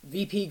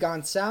VP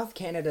Gone South,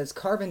 Canada's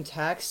carbon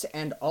tax,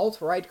 and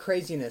alt-right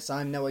craziness.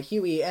 I'm Noah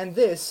Huey, and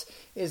this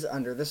is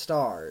Under the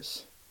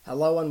Stars.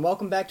 Hello, and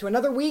welcome back to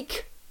another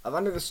week of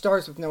Under the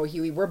Stars with Noah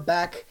Huey. We're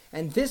back,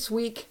 and this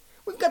week,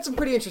 we've got some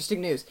pretty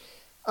interesting news.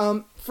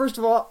 First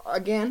of all,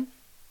 again,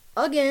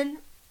 I'm going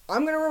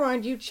to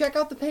remind you, check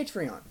out the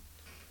Patreon.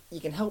 You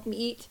can help me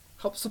eat,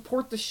 help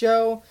support the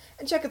show,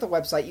 and check out the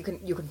website.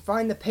 You can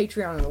find the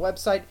Patreon on the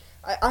website.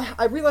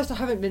 I realized I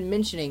haven't been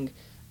mentioning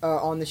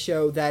on the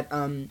show that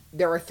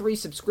there are 3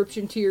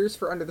 subscription tiers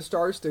for Under the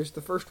Stars. There's the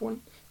first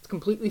one. It's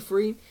completely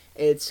free.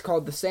 It's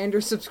called the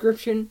Sanders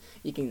subscription.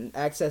 You can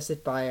access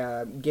it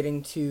by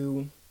getting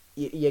to...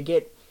 You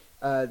get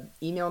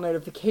email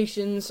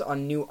notifications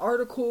on new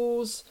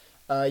articles.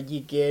 You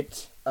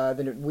get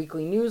the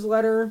weekly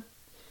newsletter.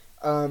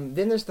 Then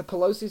there's the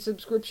Pelosi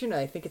subscription.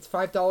 I think it's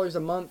 $5 a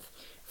month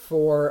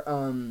for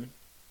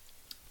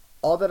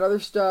all that other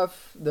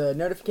stuff. The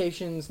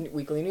notifications,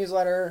 weekly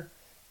newsletter.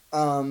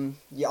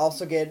 You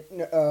also get,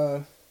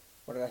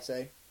 what did I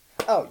say?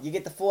 Oh, you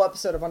get the full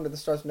episode of Under the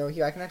Stars with Noah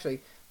Huey. I can actually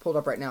pull it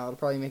up right now. It'll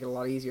probably make it a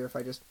lot easier if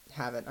I just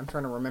have it. I'm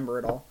trying to remember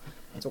it all.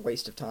 It's a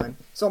waste of time.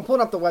 So I'm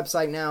pulling up the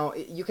website now.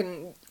 You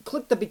can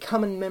click the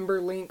Become a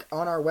Member link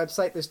on our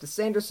website. There's the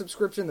Sanders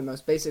subscription, the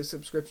most basic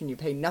subscription. You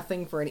pay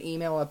nothing for an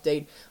email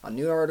update on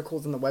new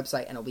articles on the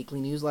website and a weekly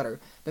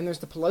newsletter. Then there's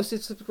the Pelosi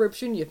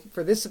subscription.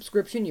 For this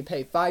subscription, you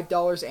pay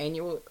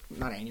 $5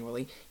 not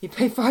annually. You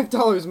pay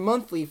 $5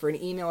 monthly for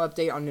an email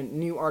update on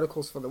new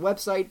articles for the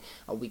website,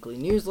 a weekly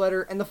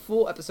newsletter, and the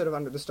full episode of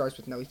Under the Stars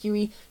with Noah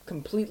Huey.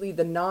 Completely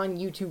the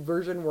non-YouTube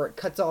version where it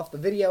cuts off the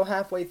video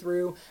halfway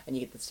through and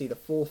you get to see the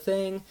full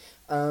thing.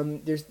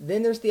 There's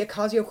the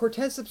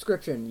Ocasio-Cortez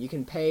subscription. You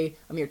can pay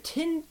a mere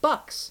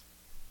 $10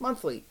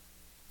 monthly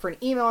for an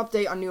email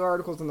update on new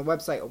articles on the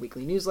website, a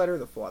weekly newsletter,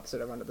 the full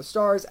episode of Under the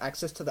Stars,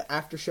 access to the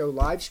after show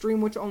live stream,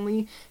 which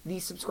only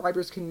these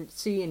subscribers can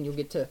see, and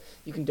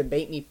you can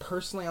debate me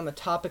personally on the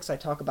topics I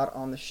talk about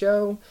on the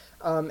show,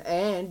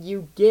 and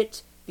you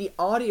get the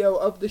audio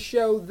of the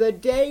show the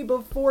day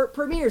before it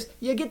premieres.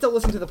 You get to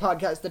listen to the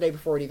podcast the day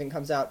before it even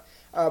comes out.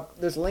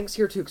 There's links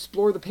here to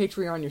explore the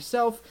Patreon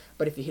yourself,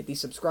 but if you hit the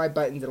subscribe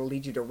buttons, it'll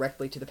lead you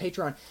directly to the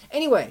Patreon.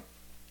 Anyway,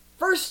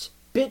 first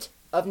bit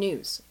of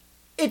news.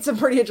 It's some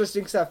pretty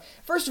interesting stuff.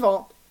 First of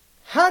all,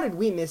 how did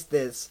we miss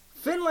this?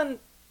 Finland,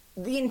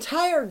 the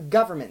entire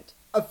government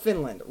of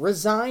Finland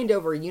resigned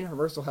over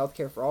universal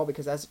healthcare for all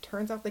because, as it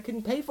turns out, they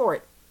couldn't pay for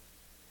it.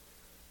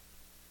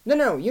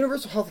 No,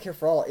 universal healthcare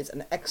for all is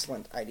an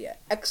excellent idea.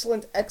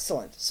 Excellent.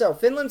 So,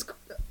 Finland's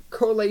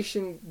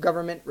coalition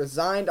government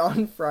resigned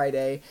on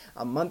Friday,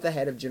 a month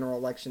ahead of general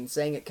elections,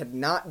 saying it could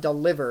not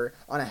deliver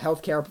on a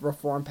healthcare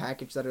reform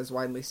package that is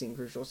widely seen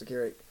crucial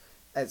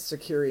as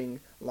securing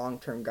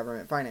long-term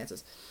government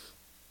finances.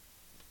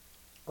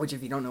 Which,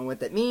 if you don't know what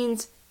that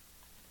means,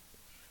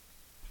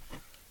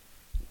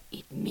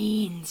 it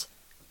means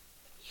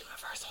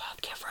universal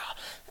healthcare for all.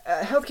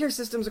 Healthcare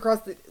systems across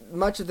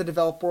much of the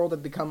developed world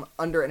have become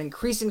under an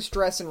increasing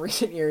stress in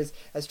recent years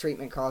as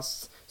treatment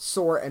costs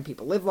soar and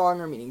people live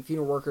longer, meaning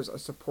funeral workers are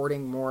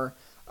supporting more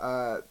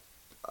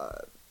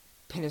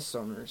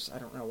pensioners. I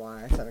don't know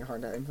why I'm having a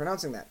hard time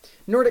pronouncing that.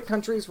 Nordic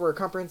countries where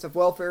comprehensive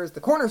welfare is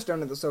the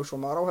cornerstone of the social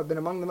model have been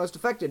among the most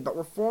affected, but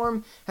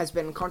reform has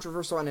been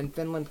controversial, and in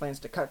Finland, plans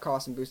to cut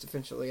costs and boost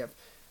efficiency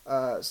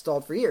have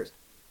stalled for years.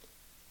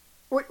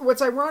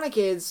 What's ironic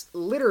is,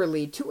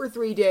 literally 2 or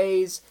 3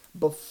 days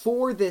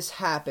before this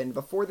happened,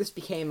 before this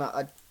became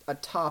a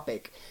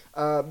topic,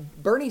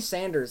 Bernie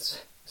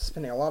Sanders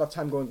spending a lot of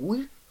time going,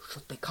 we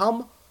should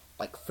become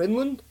like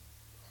Finland.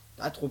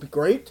 That will be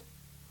great.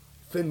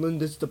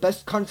 Finland is the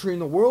best country in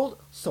the world.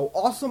 So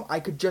awesome,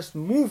 I could just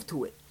move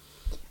to it.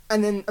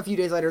 And then a few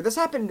days later, this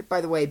happened,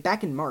 by the way,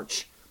 back in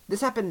March. This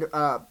happened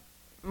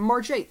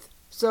March 8th.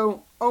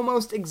 So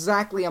almost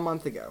exactly a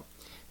month ago.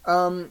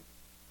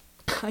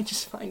 I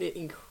just find it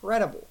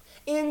incredible.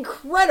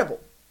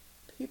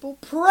 People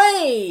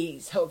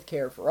praise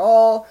healthcare for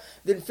all.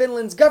 Then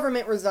Finland's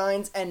government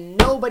resigns and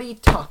nobody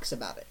talks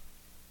about it.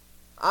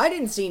 I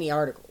didn't see any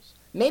articles.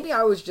 Maybe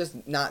I was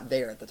just not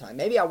there at the time.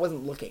 Maybe I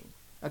wasn't looking.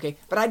 Okay,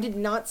 but I did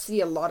not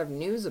see a lot of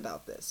news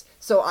about this.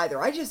 So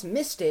either I just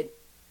missed it,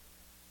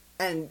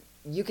 and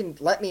you can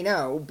let me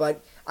know,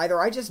 but either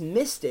I just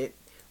missed it,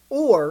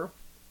 or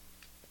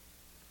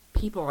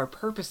people are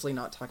purposely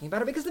not talking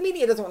about it because the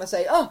media doesn't want to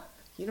say, oh,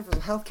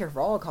 universal healthcare for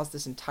all caused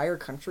this entire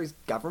country's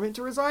government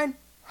to resign?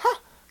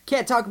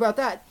 Can't talk about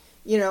that.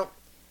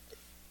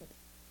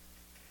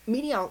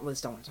 Media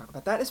outlets don't want to talk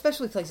about that,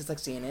 especially places like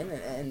CNN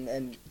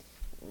and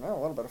well,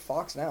 a little bit of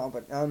Fox now,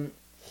 but,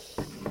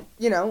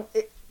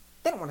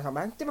 they don't want to talk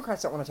about it.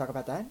 Democrats don't want to talk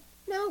about that.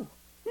 No.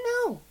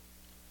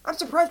 I'm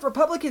surprised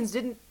Republicans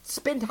didn't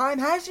spend time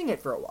hashing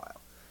it for a while.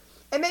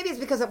 And maybe it's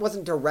because it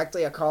wasn't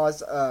directly a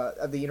cause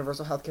of the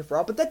universal healthcare for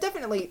all, but that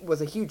definitely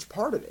was a huge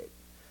part of it.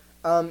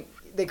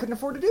 They couldn't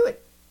afford to do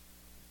it.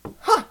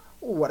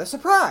 What a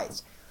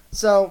surprise.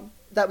 So,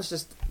 that was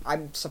just,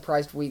 I'm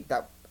surprised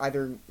that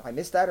either I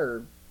missed that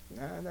or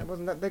that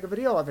wasn't that big of a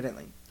deal,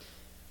 evidently.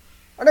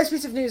 Our next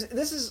piece of news,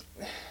 this is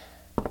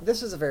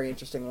this is a very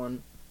interesting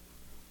one.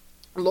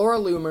 Laura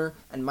Loomer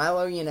and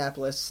Milo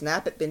Yiannopoulos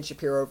snap at Ben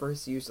Shapiro over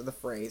his use of the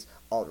phrase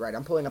alt-right.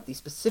 I'm pulling up the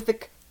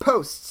specific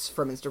posts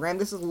from Instagram.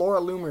 This is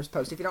Laura Loomer's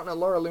post. If you don't know,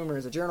 Laura Loomer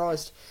is a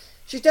journalist.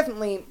 She's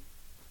definitely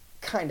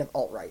kind of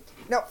alt-right.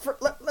 Now,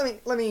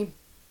 let me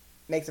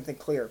make something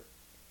clear.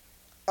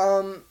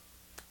 Let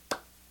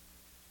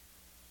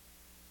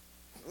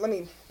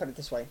me put it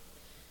this way.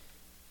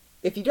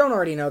 If you don't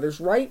already know, there's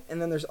right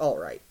and then there's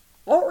alt-right.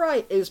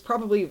 Alt-right is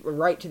probably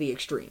right to the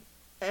extreme.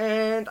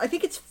 And I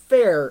think it's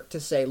fair to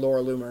say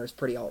Laura Loomer is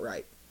pretty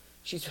alt-right.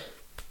 She's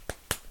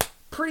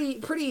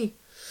pretty,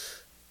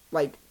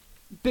 like,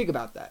 big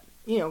about that.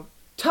 You know,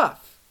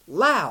 tough,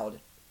 loud,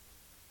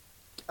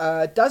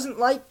 doesn't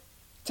like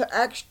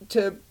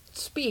to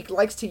speak,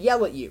 likes to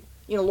yell at you.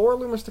 You know, Laura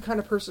Loomer's the kind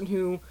of person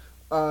who,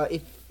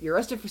 if you're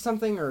arrested for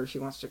something or she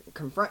wants to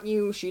confront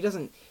you, she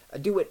doesn't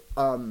do it,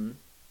 in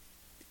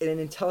an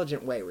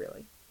intelligent way,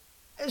 really.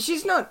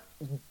 She's not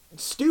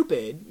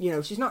stupid, you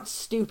know, she's not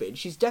stupid.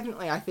 She's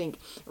definitely, I think,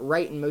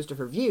 right in most of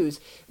her views,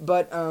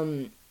 but,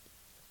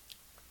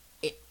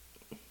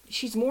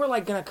 she's more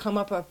like gonna come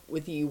up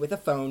with you with a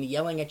phone,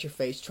 yelling at your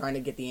face, trying to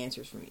get the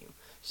answers from you.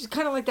 She's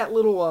kind of like that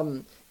little,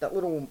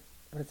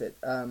 what is it,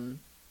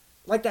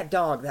 like that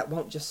dog that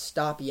won't just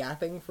stop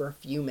yapping for a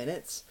few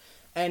minutes.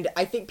 And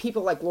I think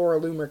people like Laura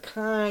Loomer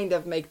kind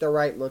of make the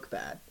right look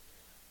bad.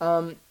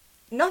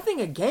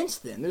 Nothing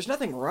against them. There's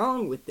nothing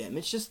wrong with them.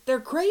 It's just they're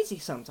crazy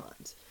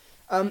sometimes.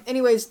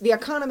 Anyways, The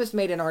Economist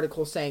made an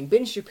article saying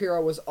Ben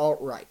Shapiro was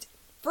alt-right.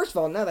 First of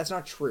all, no, that's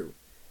not true.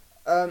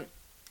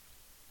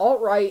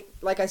 Alt-right,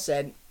 like I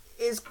said,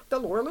 is the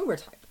Laura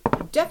Loomer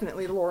type.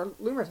 Definitely the Laura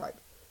Loomer type.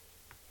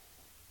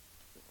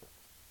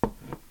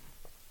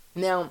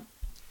 Now,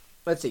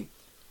 let's see.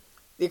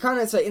 The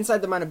Economist said,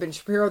 inside the mind of Ben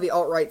Shapiro, the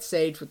alt-right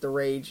saged with the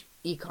rage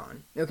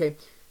econ. Okay.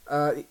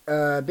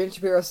 Ben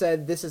Shapiro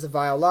said, this is a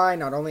vile lie.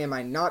 Not only am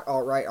I not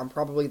alt-right, I'm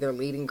probably their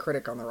leading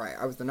critic on the right.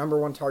 I was the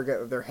 #1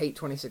 target of their Hate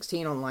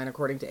 2016 online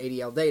according to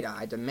ADL data.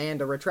 I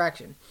demand a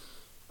retraction.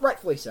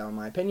 Rightfully so, in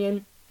my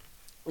opinion.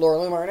 Laura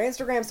Loomer on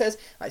Instagram says,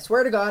 I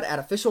swear to God, at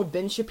official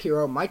Ben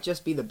Shapiro might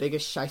just be the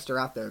biggest shyster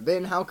out there.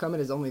 Ben, how come it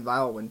is only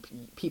vile when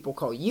people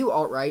call you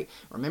alt-right?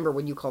 Remember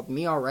when you called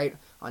me alt-right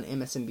on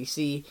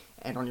MSNBC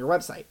and on your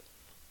website?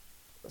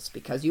 It's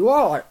because you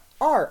all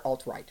are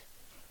alt-right.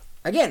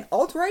 Again,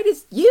 alt-right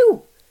is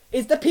you.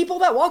 It's the people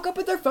that walk up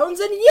with their phones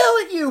and yell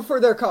at you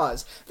for their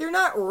cause. They're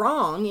not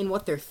wrong in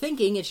what they're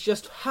thinking. It's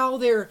just how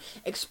they're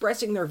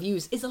expressing their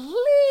views is a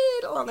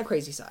little on the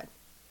crazy side.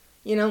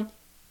 You know?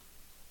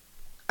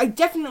 I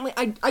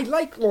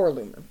like Laura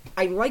Loomer.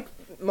 I like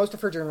most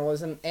of her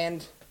journalism,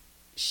 and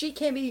she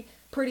can be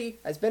pretty,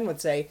 as Ben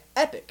would say,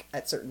 epic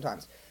at certain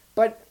times.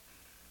 But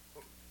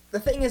the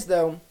thing is,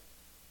 though,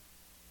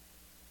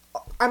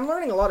 I'm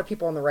learning a lot of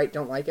people on the right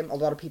don't like him. A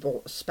lot of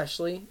people,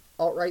 especially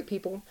alt-right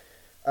people.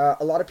 A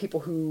lot of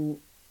people who,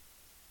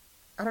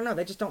 I don't know,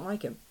 they just don't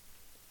like him.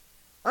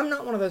 I'm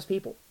not one of those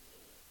people.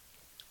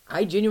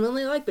 I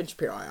genuinely like Ben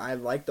Shapiro. I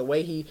like the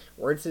way he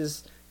words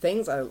his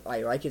things. I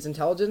like his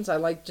intelligence. I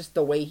like just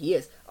the way he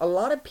is. A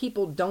lot of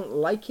people don't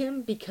like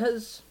him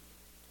because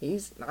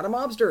he's not a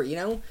mobster, you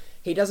know?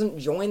 He doesn't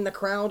join the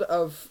crowd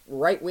of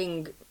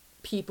right-wing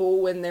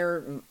people when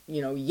they're,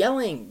 you know,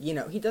 yelling. You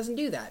know, he doesn't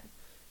do that.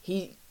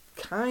 He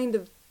kind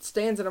of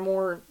stands at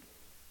a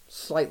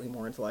slightly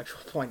more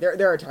intellectual point.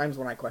 There are times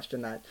when I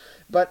question that.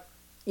 But,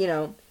 you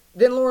know,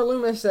 then Laura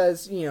Loomer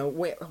says, you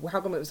know, how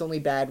come it was only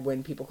bad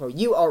when people call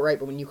you alt-right,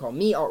 but when you call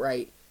me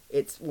alt-right,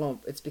 it's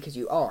because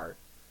you are.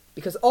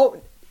 Because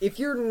if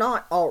you're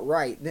not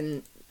alt-right,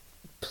 then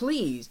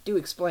please do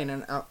explain,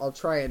 and I'll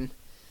try and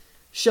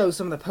show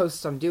some of the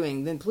posts I'm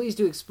doing, then please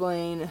do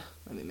explain.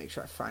 Let me make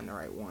sure I find the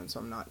right one so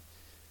I'm not.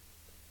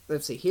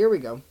 Let's see, here we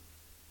go.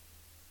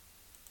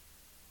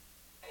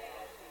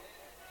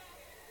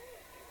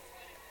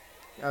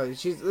 Oh,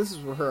 this is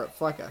her at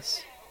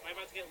Fleckus. Am I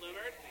about to get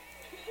loomered?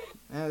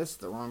 Yeah, this is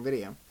the wrong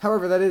video.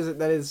 However, that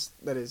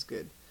is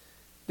good.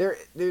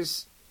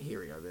 There's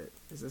here we go.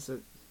 Is this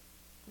it?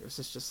 Or is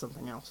this just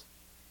something else?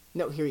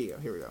 No, here you go.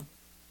 Here we go. Are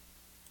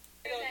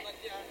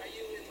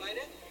you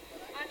invited?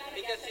 I'm not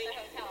a guest at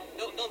the hotel.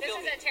 Don't This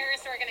film is me. a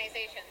terrorist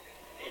organization.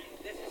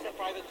 This is a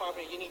private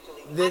property. You need to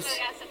leave. I'm not a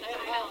guest at the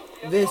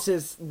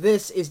hotel.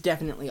 This is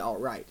definitely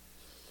alt-right.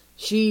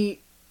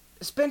 She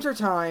spent her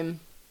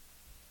time.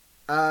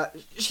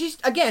 She's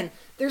again.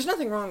 There's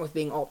nothing wrong with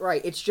being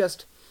alt-right. It's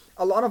just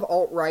a lot of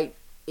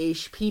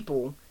alt-right-ish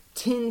people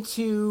tend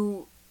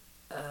to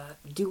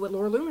do what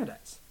Laura Loomer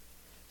does.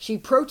 She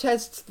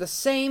protests the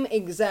same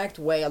exact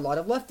way a lot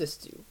of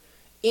leftists do.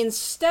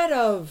 Instead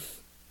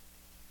of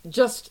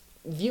just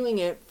viewing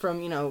it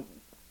from, you know,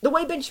 the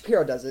way Ben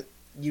Shapiro does it,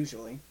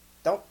 usually.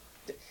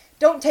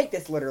 Don't take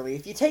this literally.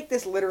 If you take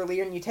this literally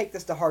and you take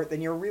this to heart,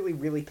 then you're a really,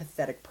 really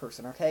pathetic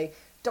person, okay?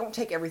 Don't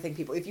take everything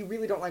people... If you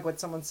really don't like what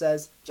someone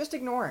says, just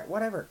ignore it,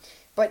 whatever.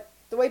 But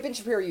the way Ben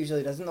Shapiro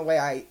usually does, and the way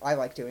I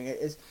like doing it,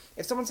 is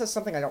if someone says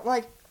something I don't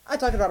like, I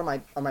talk about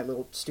it on my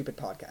little stupid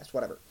podcast,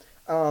 whatever.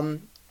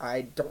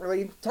 I don't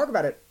really talk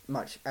about it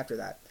much after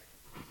that.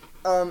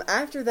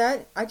 after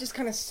that, I just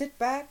kind of sit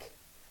back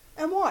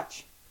and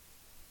watch.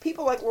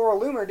 People like Laura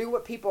Loomer do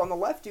what people on the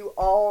left do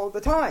all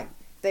the time.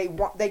 They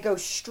go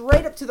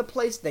straight up to the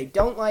place they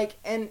don't like,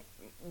 and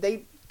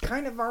they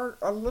kind of are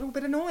a little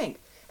bit annoying.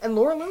 And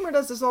Laura Loomer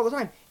does this all the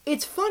time.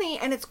 It's funny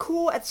and it's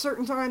cool at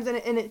certain times,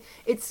 and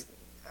it's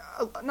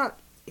not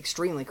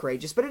extremely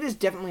courageous, but it is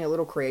definitely a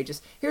little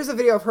courageous. Here's a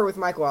video of her with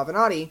Michael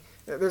Avenatti.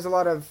 There's a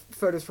lot of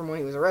photos from when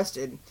he was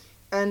arrested,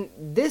 and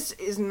this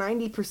is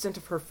 90%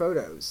 of her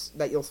photos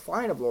that you'll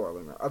find of Laura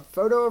Loomer. A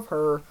photo of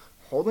her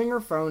holding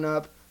her phone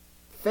up,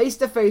 face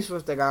to face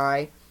with the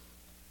guy.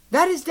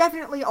 That is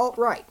definitely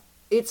alt-right.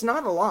 It's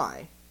not a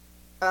lie.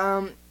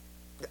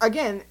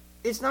 Again,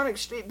 it's not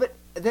extreme, but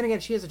then again,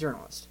 she is a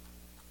journalist.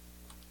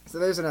 So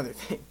there's another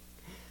thing.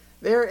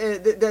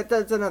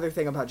 That's another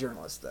thing about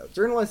journalists, though.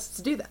 Journalists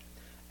do that.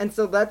 And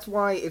so that's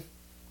why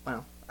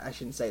well, I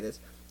shouldn't say this.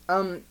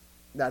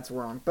 That's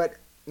wrong. But,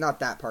 not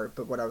that part,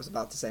 but what I was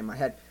about to say in my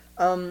head.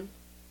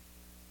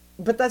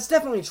 But that's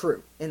definitely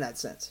true, in that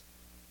sense.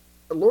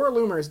 Laura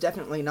Loomer is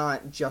definitely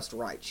not just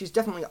right. She's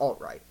definitely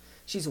alt-right.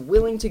 She's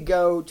willing to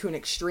go to an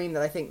extreme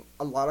that I think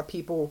not a lot of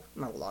people,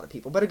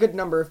 but a good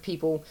number of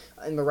people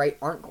in the right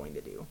aren't going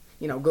to do.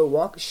 Go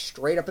walk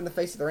straight up in the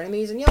face of their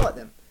enemies and yell at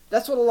them.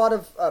 That's what a lot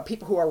of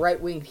people who are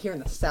right-wing here in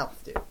the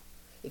South do.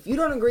 If you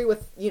don't agree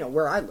with,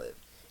 where I live,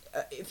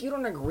 if you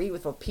don't agree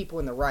with the people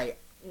in the right,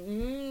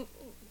 9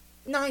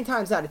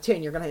 times out of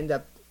 10, you're going to end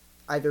up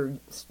either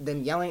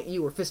them yelling at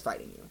you or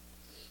fist-fighting you.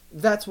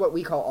 That's what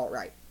we call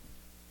alt-right.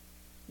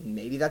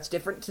 Maybe that's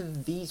different to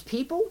these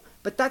people,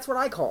 but that's what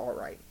I call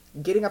alt-right.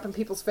 Getting up in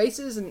people's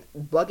faces and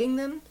bugging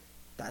them,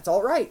 that's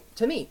alt-right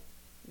to me.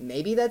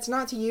 Maybe that's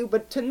not to you,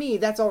 but to me,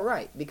 that's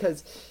alt-right,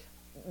 because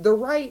the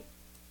right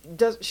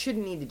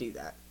shouldn't need to do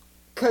that.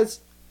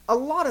 Because a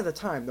lot of the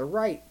time, the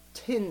right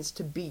tends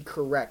to be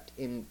correct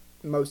in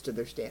most of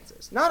their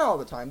stances. Not all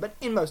the time, but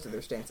in most of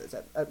their stances,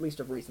 at least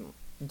of recent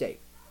date.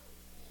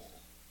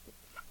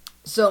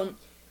 So,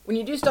 when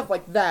you do stuff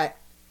like that,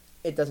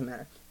 it doesn't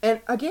matter.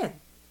 And again,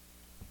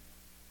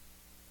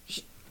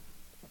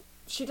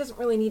 she doesn't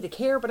really need to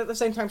care, but at the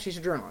same time, she's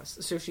a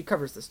journalist, so she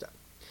covers this stuff.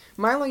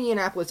 Milo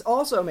Yiannopoulos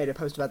also made a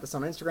post about this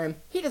on Instagram.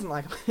 He doesn't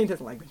like Ben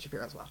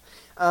Shapiro as well.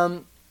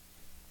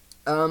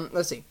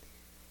 Let's see.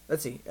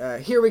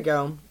 Here we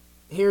go.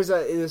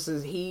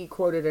 He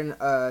quoted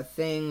a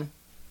thing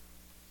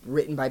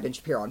written by Ben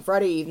Shapiro. On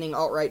Friday evening,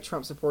 alt-right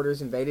Trump supporters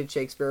invaded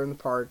Shakespeare in the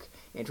Park,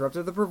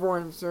 interrupted the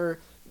performer.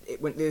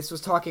 This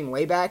was talking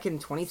way back in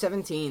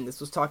 2017. This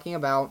was talking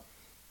about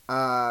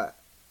all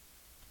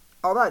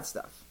that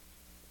stuff.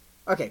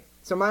 Okay,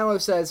 so Milo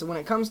says, when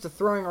it comes to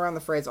throwing around the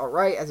phrase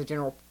alt-right as a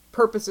general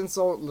purpose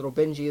insult, Little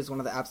Benji is one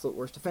of the absolute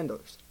worst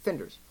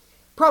offenders.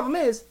 Problem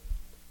is,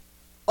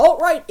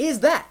 alt-right is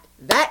that.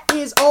 That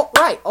is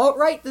alt-right.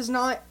 Alt-right does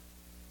not,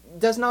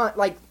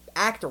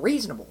 act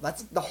reasonable.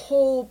 That's the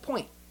whole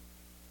point.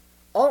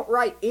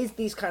 Alt-right is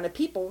these kind of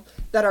people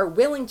that are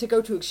willing to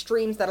go to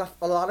extremes that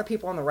a lot of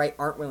people on the right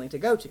aren't willing to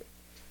go to.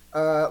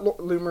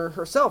 Loomer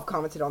herself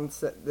commented on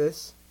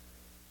this.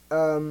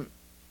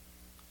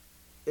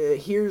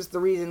 Here's the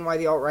reason why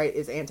the alt-right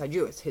is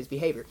anti-Jewish, his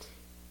behavior.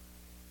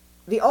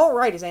 The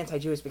alt-right is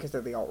anti-Jewish because they're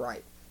the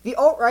alt-right. The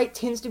alt-right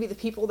tends to be the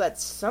people that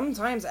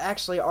sometimes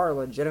actually are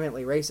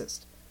legitimately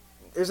racist.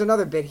 There's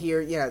another bit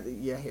here. Yeah,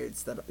 here,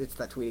 it's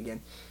that tweet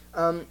again.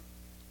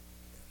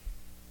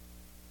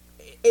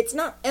 It's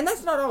not, and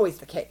that's not always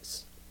the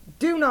case.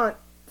 Do not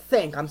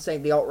think I'm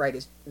saying the alt-right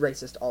is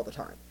racist all the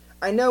time.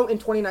 I know in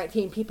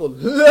 2019 people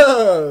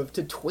love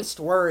to twist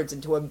words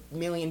into a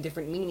million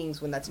different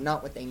meanings when that's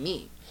not what they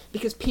mean.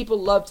 Because people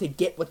love to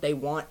get what they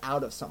want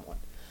out of someone.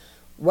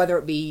 Whether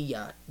it be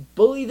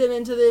bully them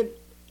into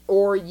it,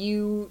 or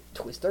you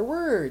twist their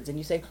words and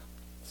you say,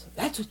 so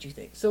that's what you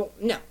think. So,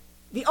 no.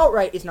 The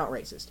alt-right is not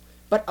racist.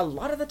 But a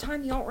lot of the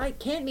time the alt-right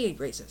can be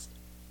racist.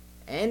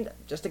 And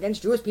just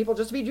against Jewish people,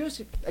 just to be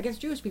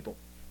against Jewish people.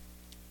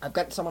 I've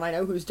got someone I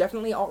know who's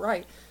definitely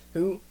alt-right,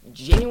 who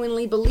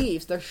genuinely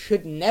believes there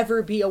should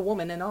never be a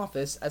woman in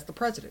office as the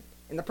president,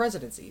 in the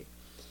presidency.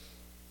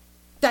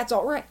 That's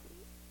alt-right.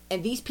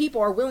 And these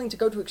people are willing to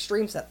go to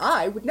extremes that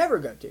I would never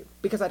go to,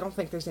 because I don't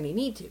think there's any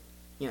need to.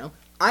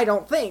 I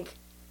don't think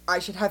I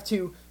should have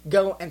to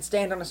go and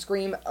stand on a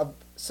screen of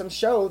some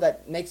show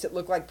that makes it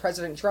look like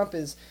President Trump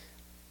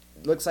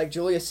looks like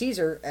Julius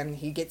Caesar, and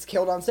he gets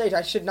killed on stage.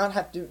 I should not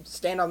have to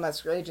stand on that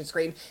stage and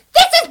scream,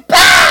 "This is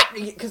bad!"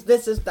 Because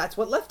that's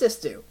what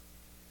leftists do.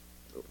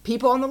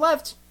 People on the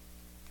left,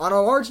 on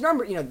a large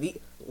number,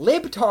 the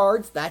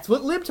libtards, that's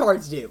what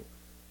libtards do.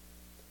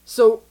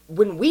 So,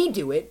 when we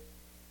do it,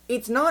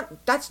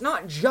 that's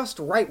not just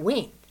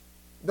right-wing.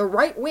 The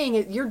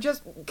right-wing,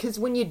 because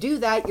when you do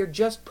that, you're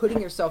just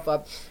putting yourself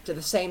up to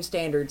the same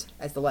standards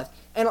as the left.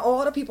 And a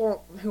lot of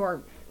people who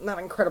are not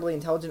incredibly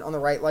intelligent on the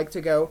right like to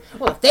go,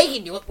 well, if they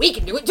can do it, we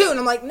can do it too. And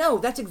I'm like, no,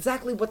 that's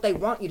exactly what they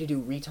want you to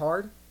do,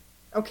 retard.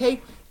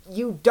 Okay?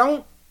 You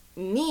don't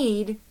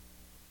need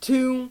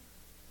to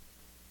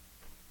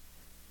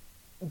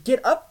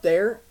get up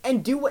there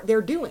and do what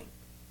they're doing.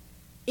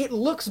 It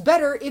looks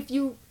better if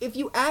you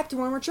act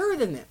more mature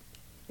than them.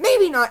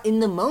 Maybe not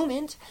in the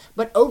moment,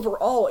 but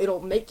overall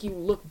it'll make you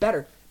look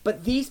better.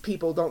 But these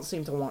people don't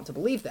seem to want to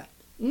believe that.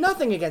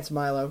 Nothing against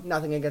Milo,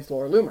 nothing against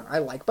Laura Loomer. I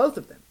like both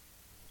of them.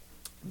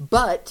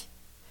 But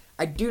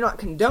I do not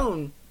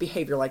condone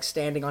behavior like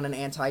standing on an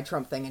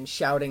anti-Trump thing and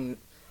shouting.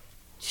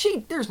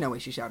 There's no way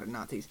she shouted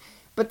Nazis.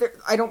 But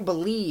I don't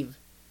believe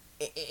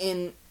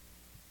in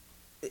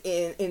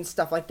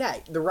stuff like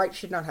that. The right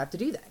should not have to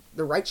do that.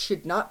 The right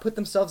should not put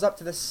themselves up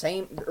to the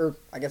same, or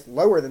I guess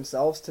lower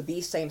themselves to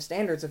these same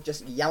standards of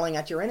just yelling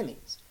at your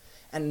enemies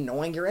and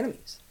annoying your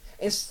enemies.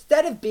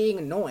 Instead of being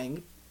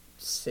annoying,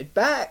 sit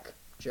back.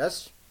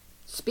 Just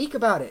speak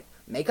about it.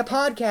 Make a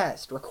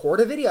podcast. Record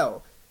a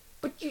video.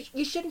 But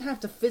you shouldn't have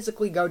to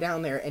physically go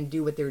down there and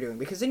do what they're doing,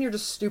 because then you're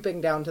just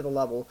stooping down to the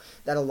level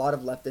that a lot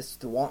of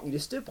leftists want you to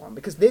stoop on,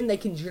 because then they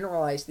can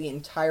generalize the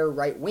entire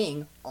right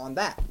wing on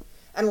that.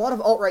 And a lot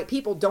of alt-right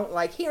people don't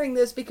like hearing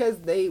this because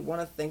they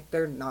want to think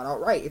they're not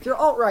alt-right. If you're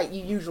alt-right,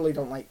 you usually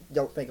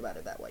don't think about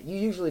it that way. You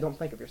usually don't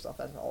think of yourself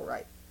as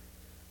alt-right.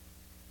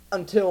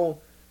 Until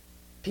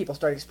people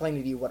start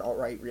explaining to you what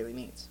alt-right really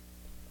means.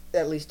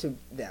 At least to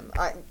them.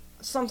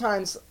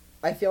 Sometimes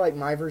I feel like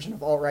my version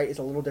of alt-right is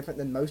a little different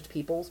than most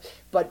people's,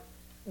 but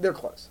they're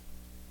close.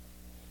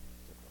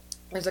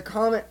 There's a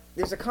comment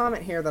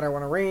here that I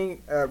want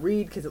to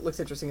read because it looks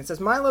interesting. It says,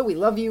 Milo, we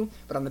love you,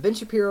 but on the Ben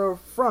Shapiro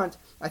front,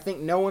 I think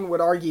no one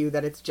would argue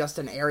that it's just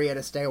an area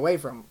to stay away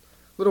from.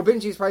 Little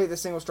Benji is probably the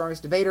single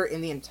strongest debater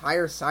in the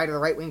entire side of the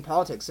right-wing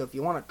politics, so if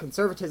you want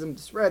conservatism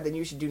to spread, then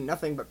you should do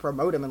nothing but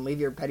promote him and leave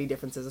your petty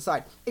differences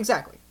aside.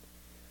 Exactly.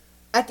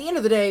 At the end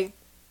of the day,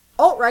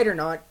 alt-right or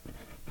not,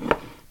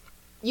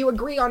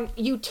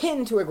 you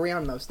tend to agree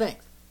on most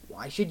things.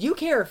 Why should you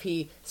care if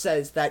he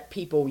says that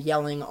people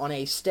yelling on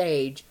a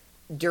stage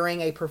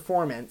during a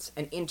performance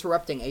and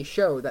interrupting a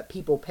show that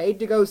people paid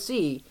to go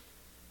see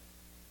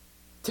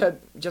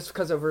just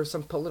because over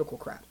some political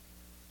crap?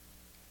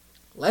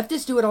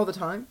 Leftists do it all the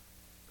time.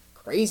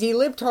 Crazy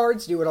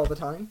libtards do it all the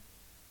time.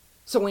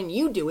 So when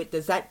you do it,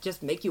 does that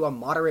just make you a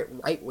moderate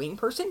right-wing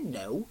person?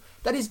 No.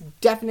 That is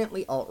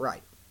definitely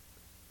alt-right.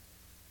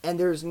 And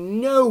there's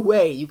no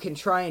way you can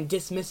try and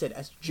dismiss it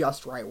as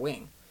just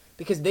right-wing.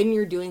 Because then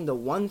you're doing the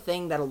one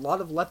thing that a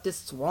lot of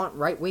leftists want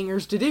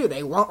right-wingers to do.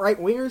 They want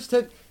right-wingers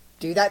to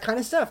do that kind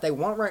of stuff. They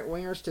want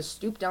right-wingers to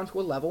stoop down to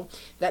a level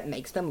that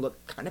makes them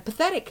look kind of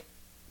pathetic.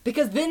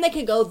 Because then they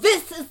can go,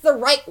 this is the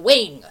right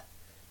wing.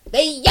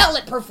 They yell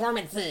at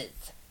performances.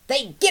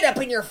 They get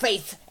up in your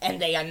face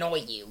and they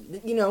annoy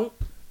you. You know?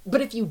 But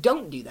if you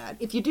don't do that,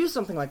 if you do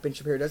something like Ben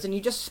Shapiro does and you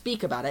just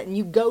speak about it and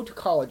you go to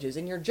colleges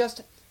and you're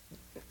just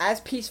as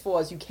peaceful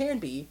as you can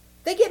be,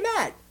 they get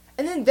mad.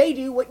 And then they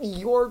do what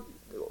your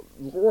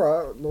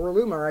Laura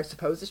Loomer, I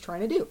suppose, is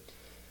trying to do.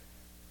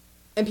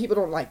 And people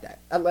don't like that,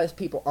 unless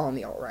people on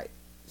the alt-right.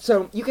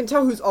 So you can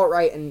tell who's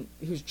alt-right and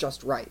who's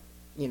just right,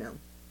 you know.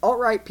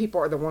 Alt-right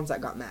people are the ones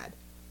that got mad.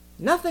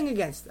 Nothing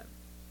against them.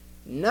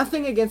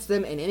 Nothing against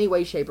them in any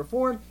way, shape, or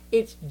form.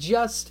 It's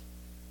just,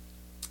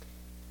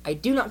 I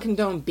do not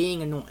condone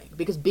being annoying,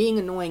 because being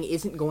annoying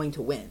isn't going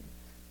to win.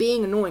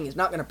 Being annoying is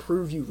not going to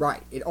prove you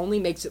right. It only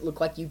makes it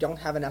look like you don't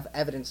have enough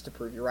evidence to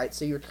prove you right,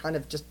 so you're kind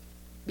of just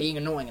being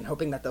annoying and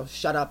hoping that they'll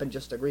shut up and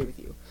just agree with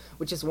you.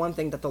 Which is one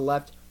thing that the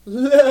left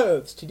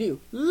loves to do.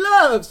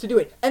 Loves to do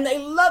it. And they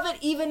love it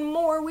even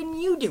more when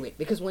you do it.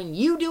 Because when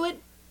you do it,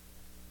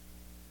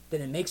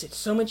 then it makes it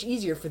so much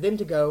easier for them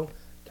to go,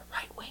 the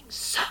right wing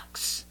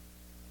sucks.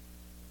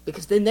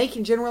 Because then they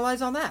can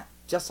generalize on that.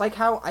 Just like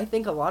how I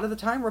think a lot of the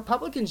time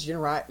Republicans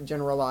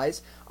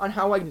generalize on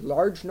how a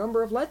large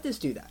number of leftists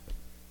do that.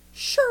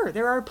 Sure,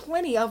 there are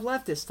plenty of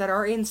leftists that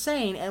are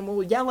insane and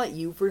will yell at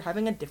you for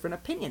having a different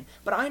opinion.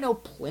 But I know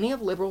plenty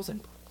of liberals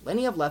and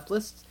plenty of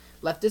leftists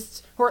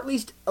who are at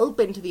least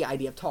open to the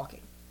idea of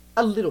talking.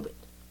 A little bit.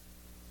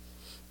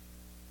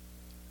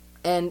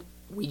 And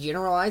we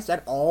generalize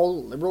that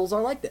all liberals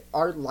are like that,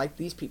 are like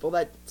these people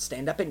that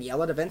stand up and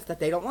yell at events that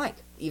they don't like,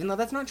 even though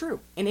that's not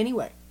true in any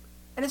way.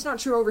 And it's not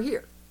true over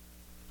here.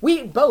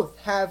 We both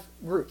have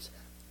groups.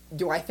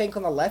 Do I think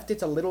on the left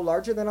it's a little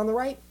larger than on the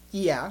right?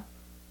 Yeah.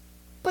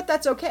 But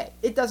that's okay.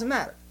 It doesn't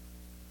matter.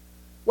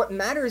 What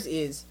matters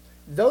is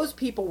those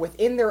people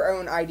within their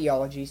own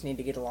ideologies need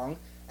to get along,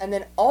 and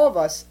then all of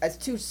us as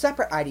two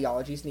separate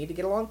ideologies need to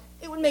get along.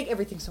 It would make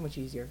everything so much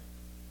easier.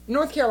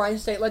 North Carolina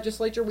State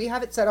Legislature, we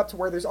have it set up to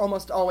where there's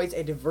almost always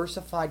a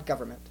diversified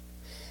government.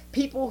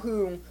 People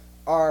who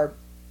are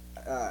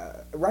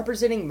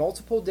representing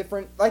multiple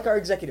different, like our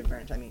executive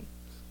branch, I mean.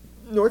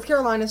 North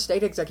Carolina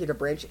State Executive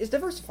Branch is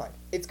diversified.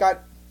 It's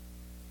got,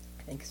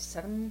 I think,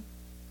 7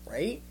 or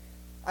 8?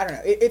 I don't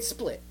know. It's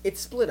split. It's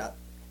split up.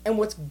 And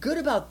what's good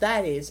about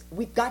that is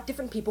we've got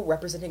different people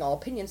representing all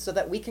opinions so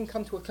that we can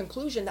come to a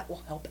conclusion that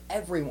will help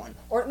everyone,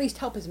 or at least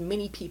help as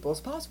many people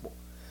as possible.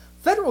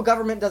 Federal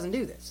government doesn't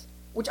do this,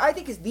 which I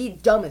think is the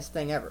dumbest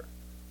thing ever.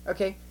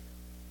 Okay?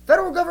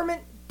 Federal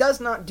government does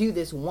not do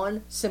this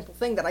one simple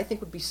thing that I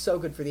think would be so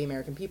good for the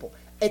American people.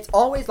 It's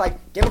always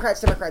like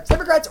Democrats,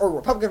 or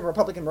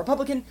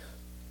Republican.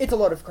 It's a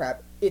load of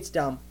crap. It's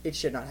dumb. It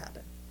should not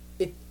happen.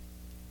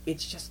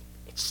 It's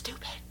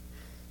stupid.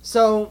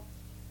 So,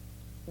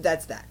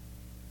 that's that.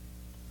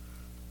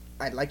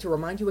 I'd like to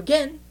remind you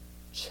again,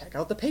 check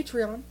out the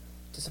Patreon.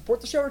 To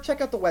support the show, or check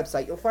out the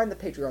website. You'll find the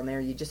Patreon there.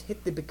 You just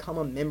hit the Become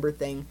a Member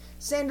thing.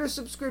 Sanders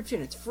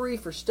subscription, it's free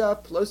for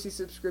stuff. Pelosi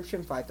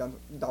subscription,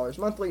 $5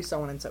 monthly,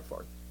 so on and so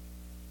forth.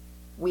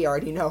 We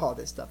already know all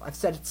this stuff. I've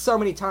said it so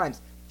many times.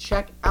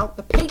 Check out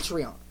the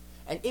Patreon.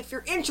 And if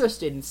you're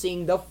interested in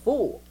seeing the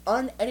full,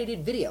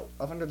 unedited video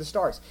of Under the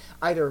Stars,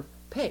 either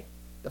pay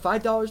the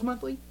 $5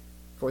 monthly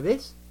for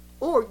this,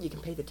 or you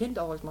can pay the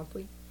 $10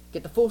 monthly,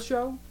 get the full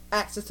show,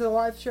 access to the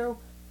live show,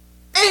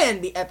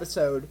 and the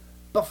episode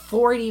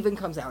before it even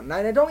comes out. And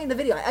I don't mean the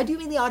video, I do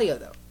mean the audio,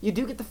 though. You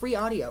do get the free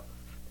audio,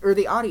 or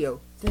the audio,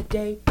 the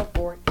day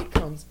before it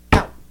comes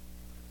out.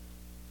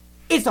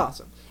 It's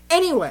awesome.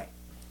 Anyway,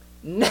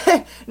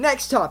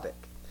 next topic.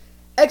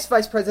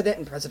 Ex-Vice President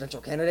and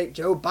presidential candidate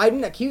Joe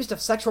Biden accused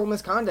of sexual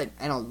misconduct,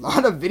 and a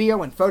lot of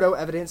video and photo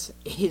evidence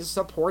is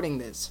supporting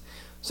this.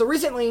 So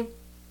recently,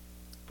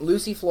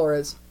 Lucy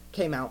Flores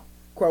came out,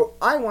 quote,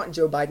 "I want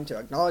Joe Biden to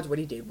acknowledge what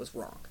he did was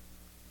wrong."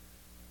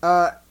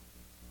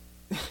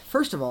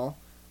 First of all,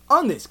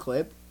 on this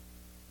clip,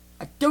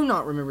 I do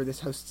not remember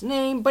this host's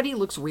name, but he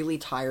looks really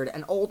tired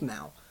and old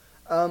now.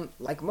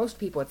 Like most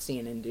people at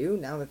CNN do,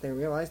 now that they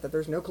realize that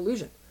there's no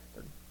collusion.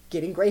 They're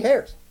getting gray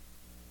hairs.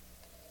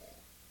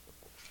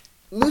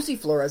 Lucy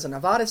Flores, a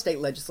Nevada state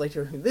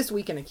legislator who this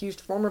weekend accused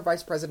former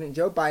Vice President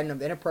Joe Biden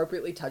of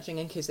inappropriately touching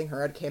and kissing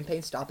her at a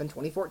campaign stop in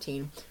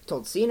 2014,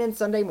 told CNN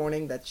Sunday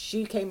morning that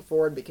she came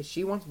forward because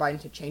she wants Biden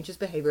to change his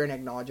behavior and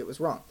acknowledge it was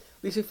wrong.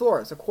 Lucy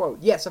Flores, a quote,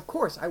 "Yes, of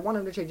course, I want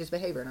him to change his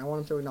behavior and I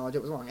want him to acknowledge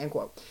it was wrong," end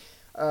quote.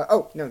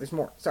 No, there's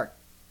more. Sorry.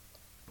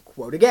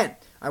 Quote again,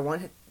 "I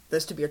want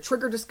this to be a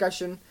trigger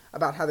discussion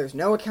about how there's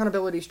no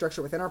accountability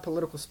structure within our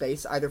political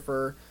space, either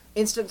for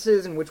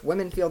instances in which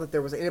women feel that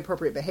there was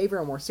inappropriate behavior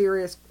or more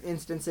serious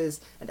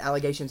instances and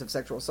allegations of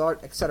sexual assault,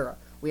 etc.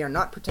 We are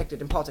not protected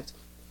in politics."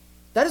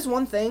 That is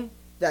one thing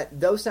that,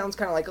 though sounds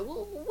kind of like,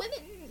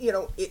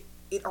 women,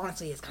 it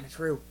honestly is kind of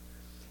true.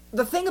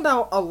 The thing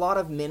about a lot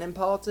of men in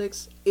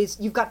politics is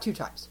you've got two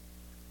types.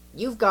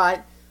 You've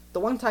got the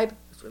one type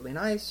who's really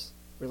nice,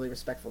 really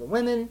respectful to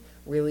women,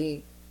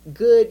 really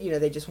good,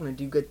 they just want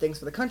to do good things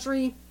for the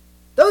country.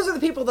 Those are the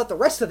people that the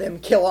rest of them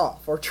kill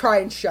off or try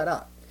and shut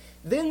up.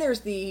 Then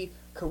there's the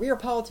career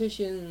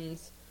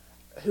politicians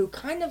who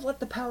kind of let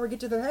the power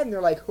get to their head and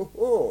they're like,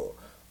 "Oh,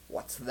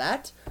 what's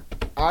that?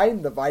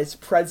 I'm the vice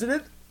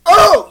president?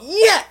 Oh,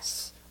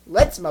 yes!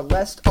 Let's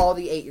molest all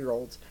the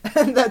 8-year-olds.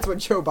 And that's what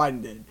Joe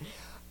Biden did.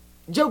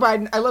 Joe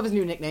Biden, I love his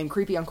new nickname,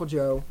 Creepy Uncle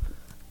Joe.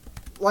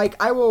 Like,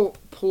 I will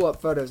pull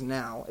up photos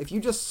now. If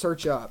you just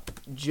search up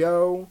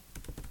Joe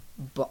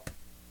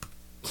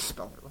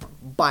spelled it wrong.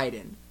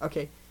 Biden.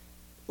 Okay.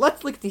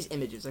 Let's look at these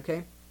images,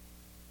 okay?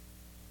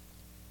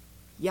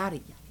 Yada,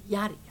 yada,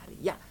 yada,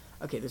 yada, yada.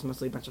 Okay, there's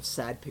mostly a bunch of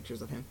sad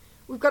pictures of him.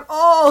 We've got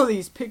all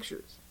these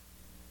pictures.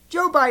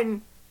 Joe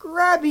Biden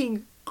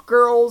grabbing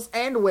girls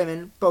and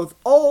women, both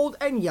old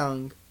and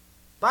young,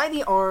 by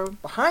the arm,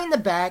 behind the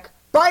back,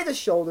 by the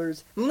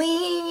shoulders,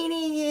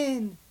 leaning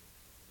in,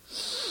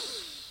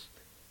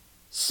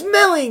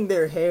 smelling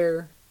their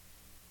hair,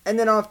 and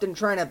then often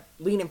trying to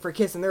lean in for a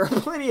kiss. And there are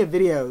plenty of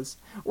videos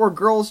where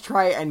girls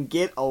try and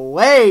get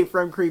away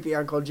from Creepy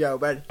Uncle Joe,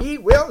 but he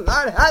will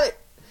not have it.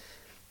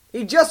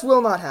 He just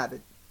will not have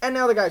it. And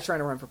now the guy's trying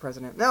to run for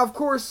president. Now, of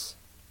course,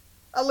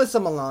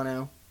 Alyssa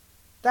Milano,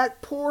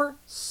 that poor,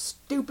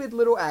 stupid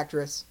little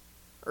actress,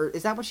 or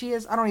is that what she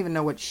is? I don't even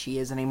know what she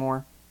is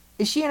anymore.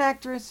 Is she an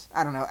actress?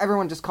 I don't know.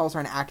 Everyone just calls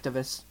her an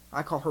activist.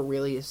 I call her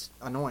really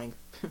annoying.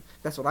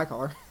 That's what I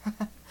call her.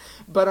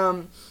 But,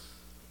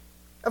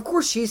 of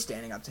course she's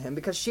standing up to him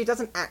because she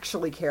doesn't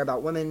actually care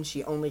about women.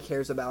 She only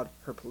cares about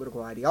her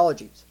political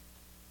ideologies.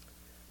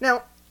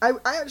 Now, I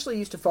actually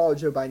used to follow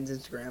Joe Biden's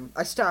Instagram.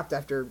 I stopped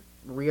after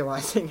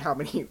realizing how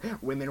many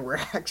women were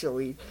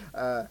actually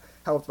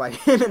helped by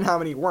him and how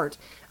many weren't.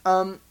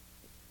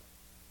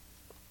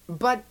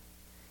 But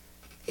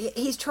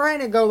he's trying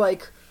to go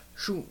like,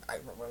 "Soon I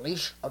will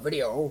release a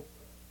video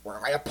where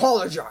I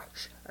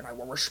apologize and I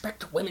will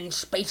respect women's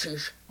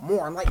spaces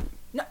more." I'm like,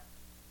 no.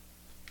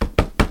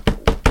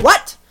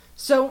 What?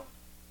 So,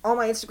 on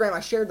my Instagram,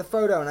 I shared the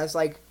photo and I was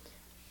like,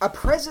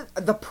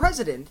 the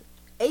president,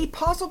 a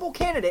possible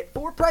candidate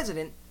for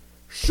president,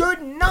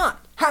 should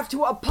not have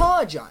to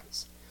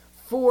apologize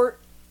for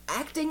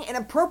acting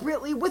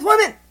inappropriately with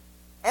women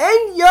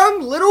and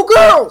young little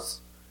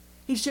girls.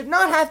 He should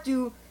not have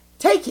to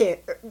take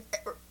it.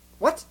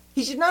 What?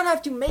 He should not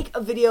have to make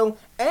a video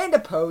and a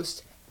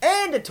post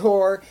and a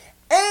tour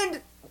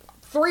and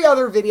 3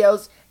 other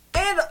videos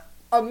and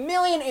a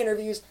million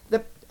interviews.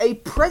 A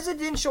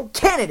presidential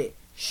candidate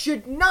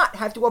should not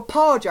have to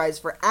apologize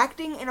for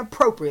acting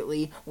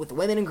inappropriately with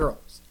women and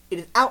girls. It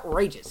is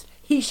outrageous.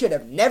 He should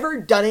have never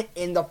done it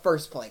in the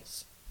first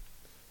place.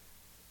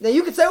 Now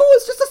you could say, "Oh,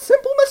 it's just a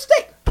simple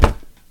mistake."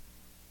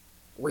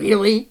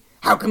 Really?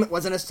 How come it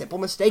wasn't a simple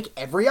mistake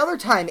every other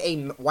time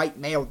a white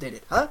male did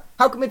it, huh?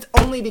 How come it's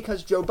only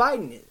because Joe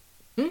Biden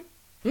did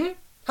it?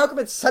 How come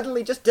it's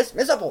suddenly just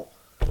dismissible?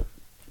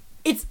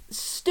 It's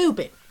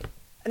stupid.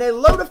 and a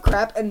load of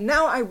crap, and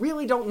now I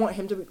really don't want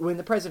him to win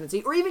the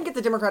presidency or even get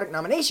the Democratic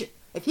nomination.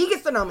 If he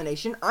gets the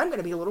nomination, I'm going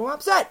to be a little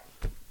upset.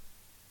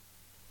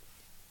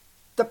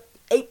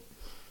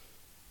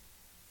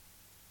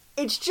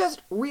 It's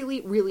just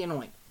really, really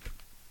annoying.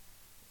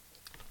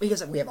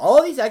 Because we have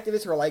all these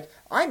activists who are like,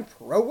 I'm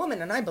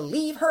pro-woman and I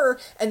believe her,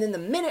 and then the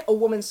minute a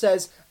woman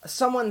says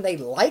someone they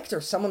liked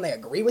or someone they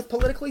agree with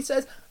politically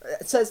says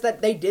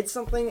that they did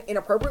something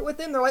inappropriate with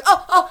them, they're like,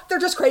 oh, they're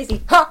just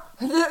crazy.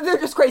 They're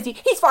just crazy.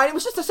 He's fine. It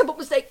was just a simple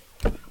mistake.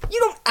 You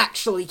don't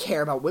actually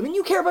care about women.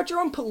 You care about your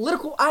own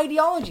political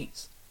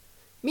ideologies.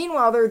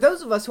 Meanwhile, there are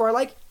those of us who are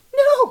like,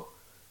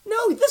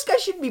 no, this guy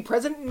shouldn't be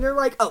president, and they're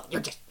like, oh,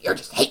 you're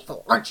just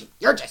hateful, aren't you?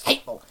 You're just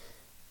hateful.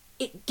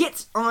 It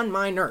gets on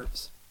my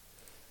nerves.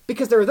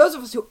 Because there are those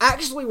of us who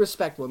actually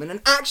respect women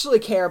and actually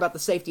care about the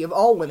safety of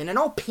all women and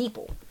all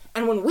people.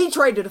 And when we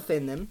try to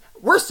defend them,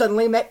 we're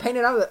suddenly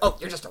painted out of oh,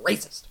 you're just a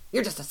racist.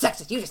 You're just a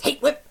sexist. You just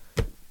hate women.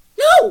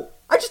 No!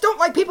 I just don't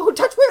like people who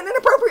touch women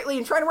inappropriately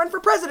and try to run for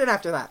president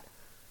after that.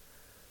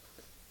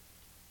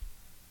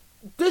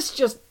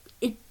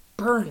 It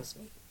burns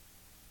me.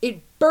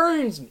 It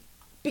burns me.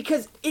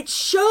 Because it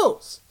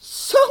shows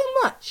so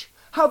much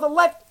how the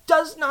left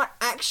does not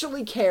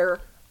actually care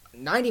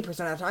 90%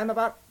 of the time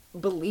about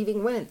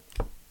believing women.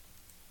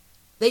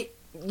 They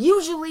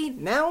usually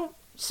now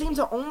seem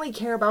to only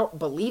care about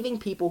believing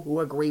people who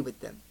agree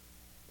with them.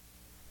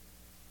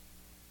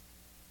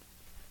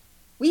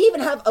 We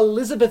even have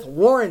Elizabeth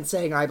Warren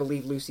saying, I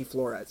believe Lucy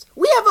Flores.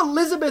 We have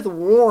Elizabeth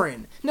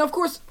Warren. Now, of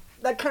course,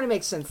 that kind of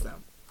makes sense,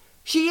 though.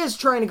 She is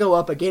trying to go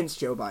up against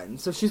Joe Biden,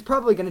 so she's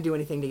probably going to do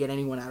anything to get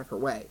anyone out of her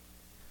way.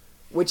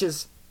 Which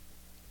is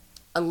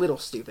a little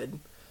stupid.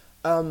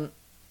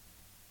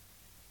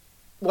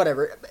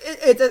 Whatever.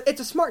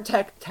 It's a smart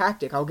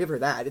tactic, I'll give her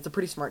that. It's a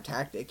pretty smart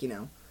tactic, you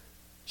know.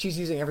 She's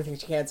using everything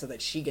she can so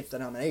that she gets the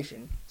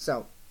nomination.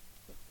 So,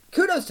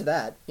 kudos to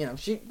that. You know,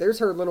 there's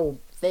her little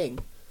thing.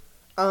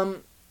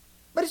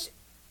 But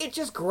it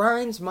just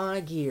grinds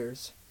my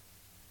gears.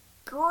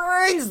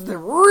 Grinds the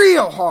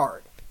real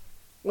hard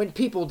when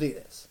people do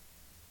this.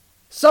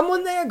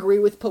 Someone they agree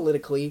with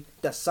politically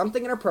does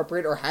something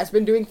inappropriate or has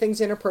been doing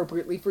things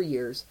inappropriately for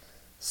years.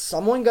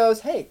 Someone goes,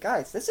 hey,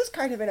 guys, this is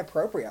kind of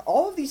inappropriate.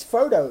 All of these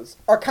photos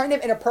are kind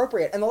of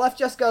inappropriate. And the left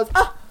just goes,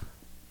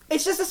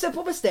 it's just a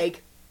simple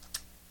mistake.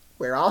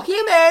 We're all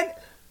human.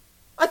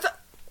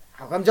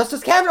 How come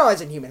Justice Kavanaugh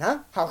isn't human, huh?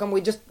 How come we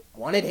just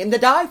wanted him to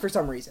die for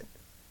some reason?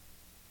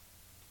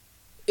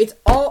 It's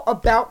all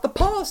about the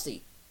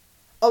policy.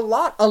 A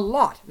lot,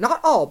 not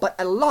all, but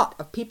a lot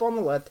of people on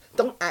the left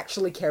don't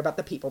actually care about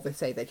the people they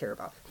say they care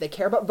about. They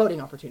care about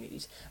voting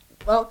opportunities.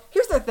 Well,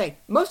 here's the thing.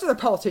 Most of the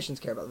politicians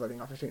care about voting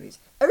opportunities.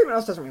 Everyone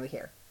else doesn't really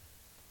care.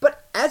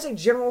 But as a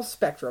general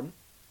spectrum,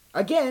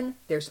 again,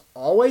 there's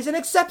always an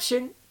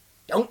exception.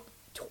 Don't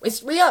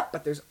twist me up,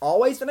 but there's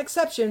always an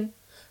exception.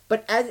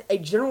 But as a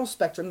general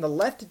spectrum, the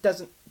left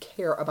doesn't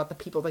care about the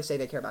people they say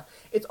they care about.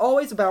 It's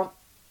always about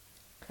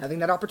having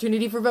that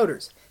opportunity for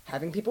voters,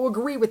 having people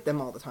agree with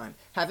them all the time,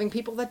 having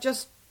people that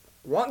just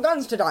want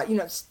guns to die,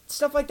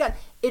 stuff like that.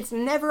 It's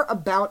never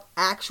about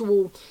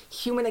actual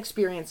human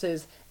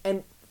experiences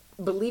and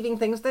believing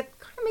things that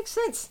kind of make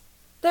sense.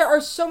 There are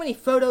so many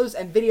photos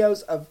and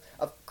videos of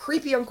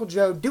creepy Uncle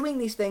Joe doing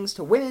these things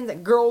to women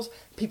and girls,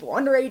 people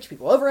underage,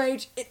 people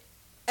overage,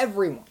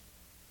 everyone.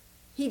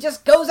 He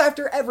just goes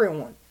after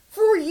everyone.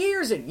 For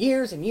years and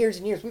years and years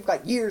and years. We've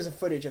got years of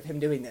footage of him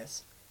doing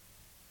this.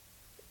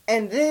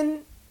 And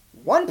then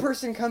one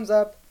person comes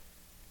up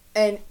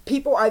and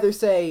people either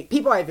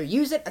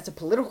use it as a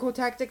political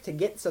tactic to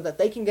get so that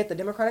they can get the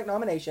Democratic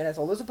nomination, as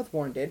Elizabeth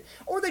Warren did,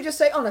 or they just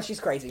say, oh no, she's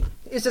crazy.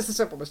 It's just a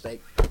simple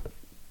mistake.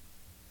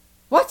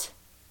 What?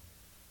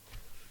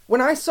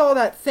 When I saw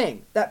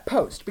that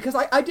post, because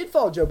I did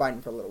follow Joe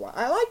Biden for a little while.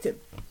 I liked him.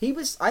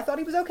 I thought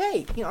he was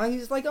okay. He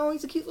was like, oh,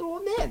 he's a cute little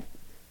old man.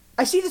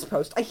 I see this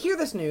post, I hear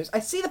this news, I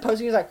see the post,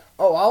 and he's like,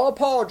 oh, I'll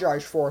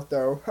apologize for it,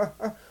 though.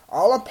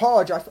 I'll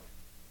apologize.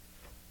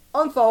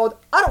 Unfollowed.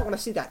 I don't want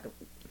to see that.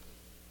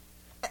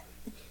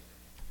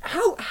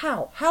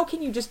 How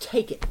can you just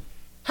take it?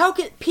 How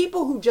can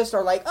people who just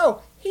are like,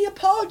 oh, he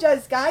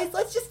apologized, guys,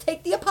 let's just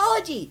take the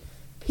apology.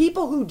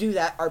 People who do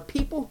that are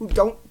people who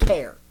don't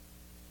care.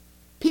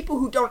 People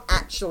who don't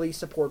actually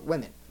support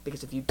women.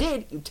 Because if you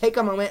did, you'd take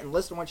a moment and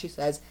listen to what she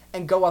says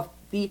and go off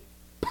the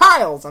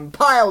piles and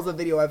piles of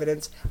video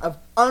evidence of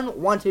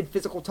unwanted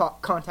physical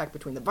contact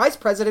between the vice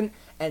president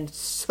and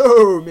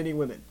so many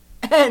women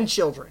and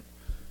children.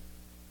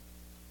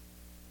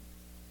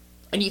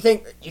 And you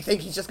think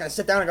he's just going to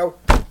sit down and go,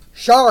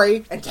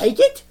 sorry, and take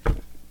it?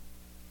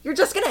 You're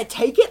just going to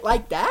take it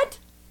like that?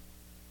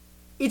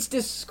 It's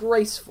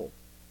disgraceful.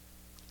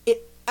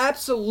 It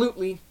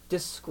absolutely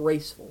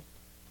disgraceful.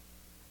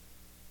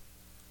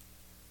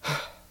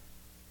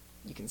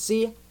 You can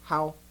see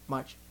how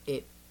much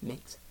it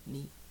makes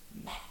me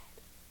mad.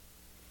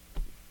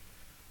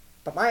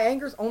 But my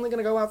anger's only going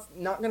to go out,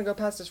 not going to go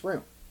past this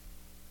room.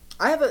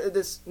 I have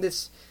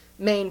this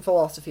main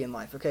philosophy in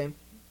life, okay?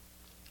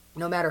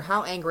 No matter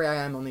how angry I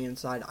am on the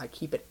inside, I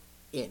keep it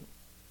in.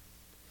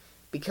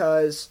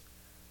 because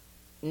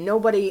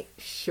nobody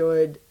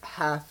should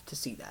have to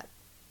see that.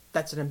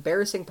 That's an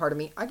embarrassing part of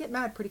me. I get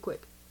mad pretty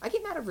quick. I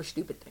get mad over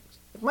stupid things.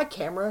 If my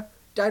camera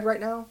died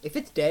right now, if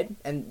it's dead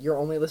and you're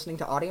only listening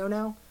to audio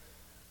now,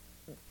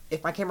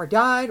 if my camera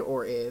died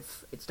or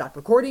if it stopped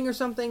recording or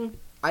something,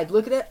 I'd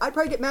look at it, I'd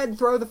probably get mad and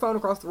throw the phone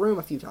across the room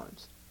a few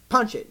times.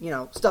 Punch it,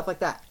 stuff like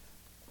that.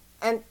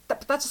 And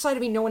that's a side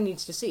of me no one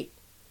needs to see.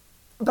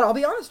 But I'll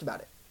be honest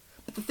about it.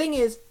 But the thing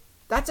is,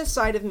 that's a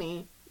side of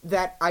me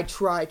that I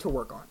try to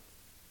work on.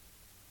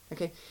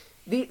 Okay?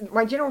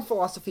 My general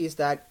philosophy is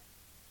that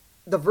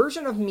the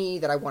version of me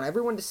that I want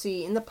everyone to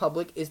see in the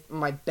public is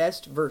my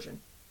best version.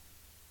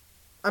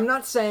 I'm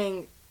not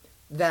saying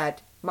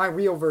that my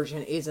real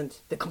version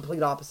isn't the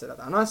complete opposite of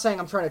that. I'm not saying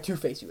I'm trying to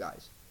two-face you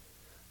guys.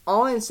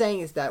 All I'm saying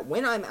is that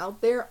when I'm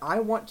out there, I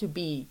want to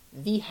be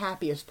the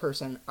happiest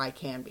person I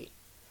can be.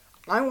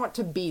 I want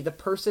to be the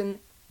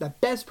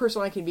best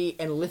person I can be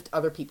and lift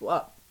other people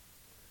up.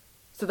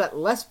 So that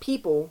less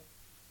people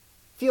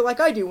feel like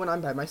I do when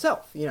I'm by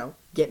myself,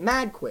 get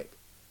mad quick.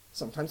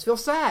 Sometimes feel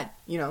sad,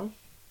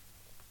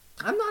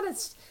 I'm not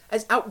as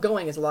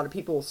outgoing as a lot of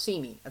people see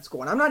me at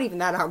school, and I'm not even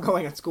that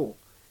outgoing at school,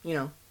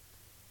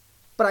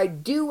 But I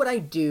do what I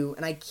do,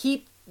 and I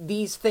keep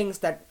these things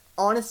that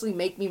honestly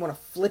make me want to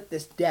flip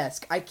this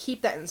desk. I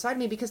keep that inside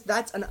me because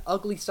that's an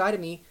ugly side of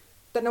me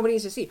that nobody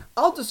needs to see.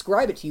 I'll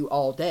describe it to you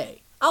all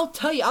day. I'll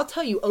tell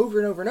you over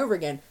and over and over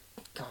again,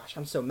 gosh,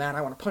 I'm so mad,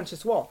 I want to punch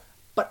this wall.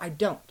 But I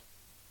don't.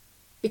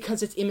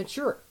 Because it's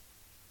immature.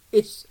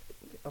 It's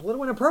a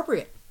little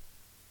inappropriate.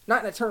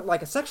 Not in a term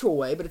like a sexual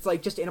way, but it's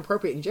like just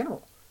inappropriate in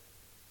general.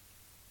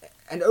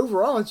 And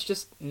overall, it's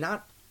just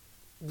not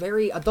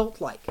very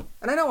adult-like.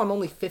 And I know I'm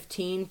only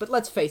 15, but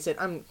let's face it,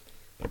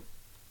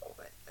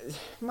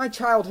 my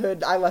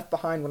childhood I left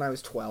behind when I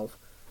was 12.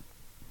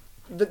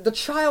 The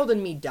child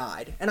in me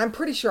died, and I'm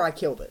pretty sure I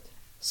killed it.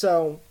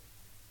 So,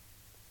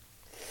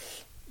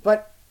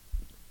 but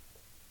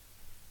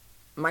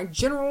my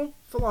general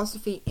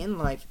philosophy in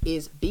life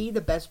is be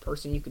the best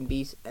person you can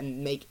be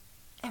and make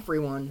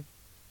everyone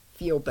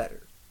feel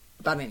better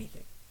about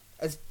anything.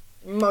 As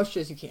much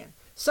as you can.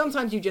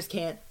 Sometimes you just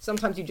can't,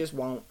 sometimes you just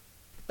won't.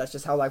 That's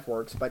just how life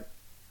works, but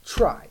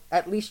try.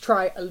 At least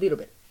try a little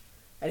bit.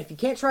 And if you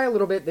can't try a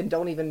little bit, then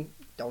don't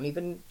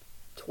even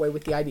toy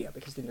with the idea,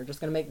 because then you're just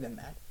going to make them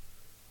mad.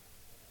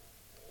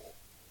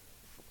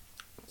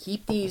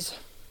 Keep these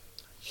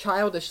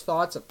childish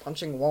thoughts of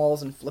punching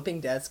walls and flipping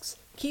desks,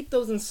 keep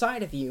those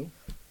inside of you,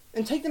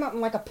 and take them out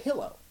in like a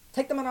pillow.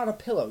 Take them out on a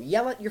pillow,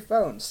 yell at your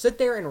phone, sit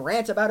there and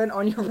rant about it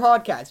on your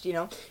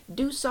podcast,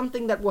 Do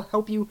something that will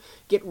help you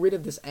get rid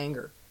of this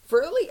anger.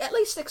 At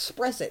least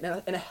express it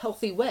in a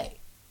healthy way.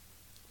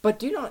 But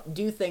do not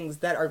do things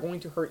that are going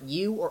to hurt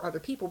you or other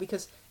people,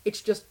 because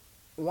it's just,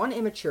 1,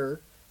 immature,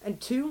 and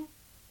 2,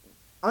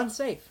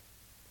 unsafe.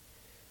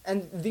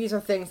 And these are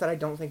things that I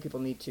don't think people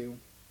need to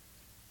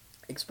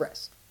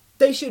express.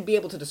 They should be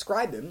able to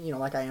describe them,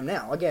 like I am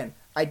now. Again,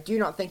 I do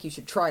not think you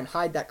should try and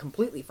hide that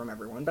completely from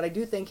everyone, but I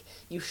do think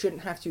you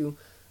shouldn't have to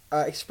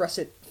express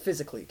it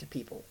physically to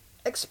people.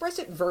 Express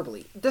it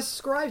verbally.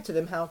 Describe to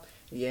them how,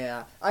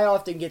 yeah, I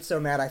often get so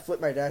mad I flip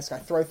my desk, I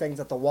throw things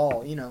at the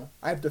wall,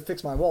 I have to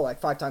fix my wall like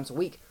 5 times a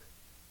week.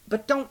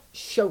 But don't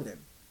show them.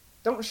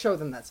 Don't show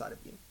them that side of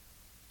you.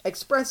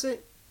 Express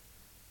it.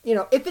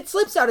 If it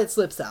slips out, it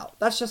slips out.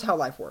 That's just how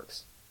life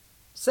works.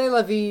 C'est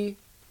la vie.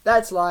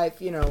 That's life,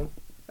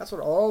 That's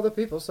what all the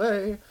people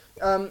say.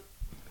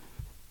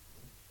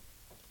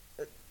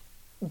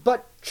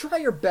 But try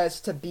your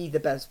best to be the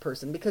best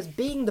person, because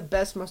being the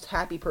best, most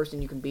happy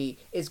person you can be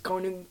is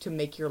going to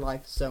make your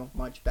life so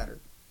much better.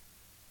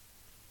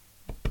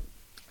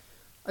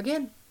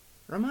 Again,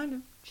 reminder,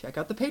 check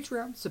out the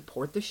Patreon,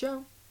 support the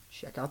show,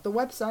 check out the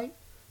website.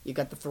 You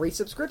got the 3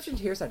 subscription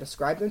tiers. I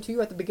described them to you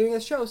at the beginning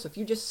of the show, so if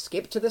you just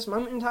skip to this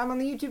moment in time on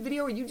the YouTube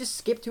video, or you just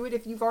skip to it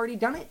if you've already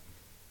done it,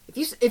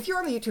 if you're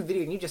on the YouTube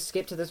video and you just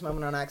skip to this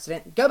moment on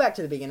accident, go back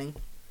to the beginning.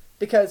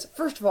 Because,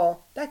 first of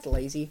all, that's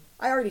lazy.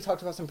 I already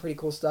talked about some pretty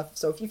cool stuff,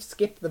 so if you've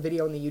skipped the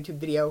video in the YouTube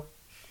video,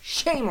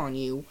 shame on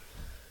you.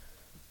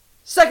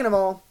 Second of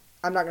all,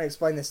 I'm not going to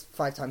explain this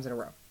 5 times in a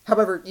row.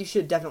 However, you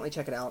should definitely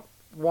check it out.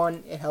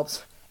 1, it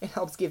helps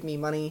give me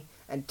money,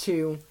 and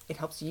 2, it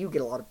helps you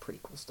get a lot of pretty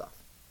cool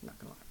stuff. I'm not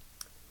going to lie.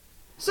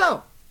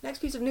 So, next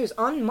piece of news.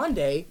 On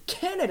Monday,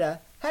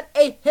 Canada had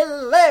a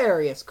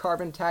hilarious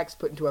carbon tax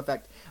put into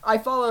effect. I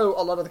follow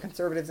a lot of the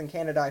conservatives in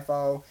Canada. I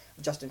follow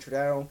Justin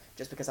Trudeau,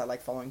 just because I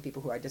like following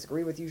people who I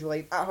disagree with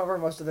usually. However,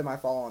 most of them I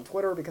follow on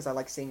Twitter, because I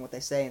like seeing what they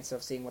say instead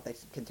of seeing what they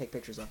can take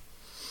pictures of.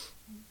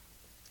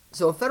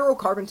 So a federal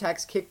carbon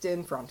tax kicked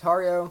in for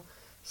Ontario,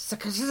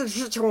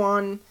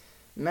 Saskatchewan,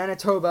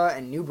 Manitoba,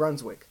 and New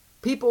Brunswick.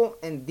 People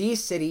in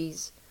these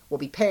cities will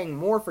be paying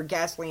more for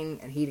gasoline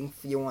and heating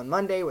fuel on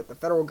Monday, with the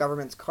federal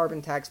government's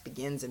carbon tax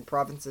begins in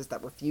provinces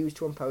that refuse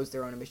to impose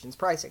their own emissions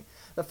pricing.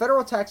 The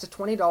federal tax is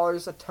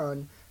 $20 a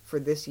ton for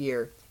this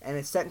year, and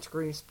is set to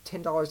increase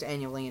 $10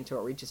 annually until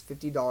it reaches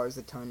 $50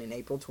 a ton in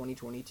April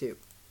 2022.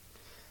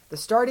 The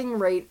starting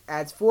rate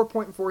adds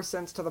 4.4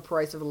 cents to the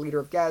price of a liter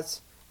of gas,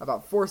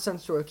 about 4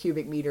 cents to a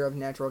cubic meter of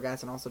natural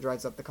gas, and also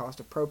drives up the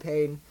cost of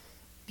propane,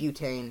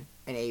 butane,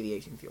 and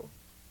aviation fuel.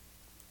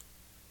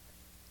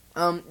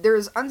 There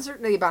is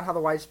uncertainty about how the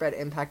widespread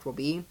impact will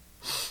be,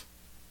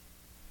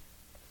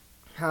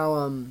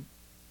 how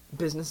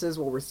businesses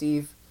will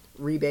receive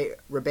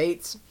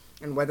rebates,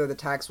 and whether the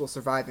tax will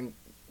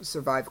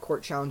survive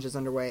court challenges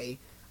underway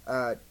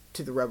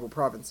to the rebel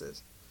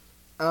provinces.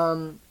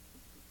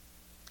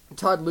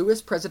 Todd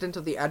Lewis, president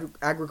of the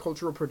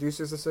Agricultural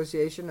Producers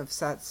Association of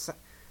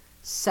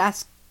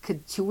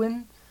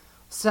Saskatchewan,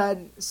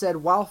 said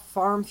while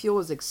farm fuel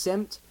is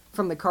exempt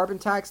from the carbon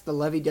tax, the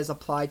levy does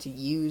apply to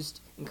used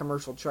and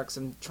commercial trucks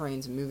and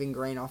trains moving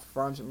grain off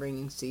farms and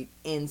bringing seed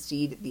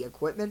the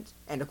equipment.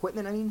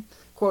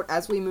 Quote,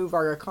 as we move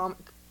our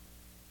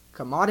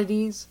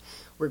commodities,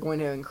 we're going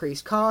to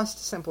increase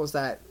costs. Simple as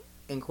that,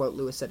 end quote,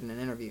 Lewis said in an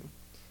interview.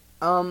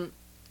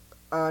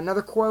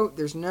 Another quote,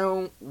 there's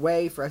no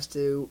way for us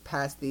to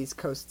pass these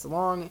costs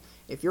along.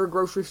 If you're a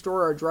grocery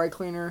store or a dry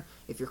cleaner,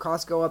 if your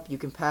costs go up, you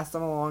can pass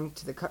them along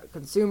to the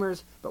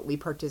consumers, but we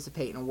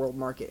participate in a world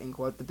market, end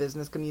quote. The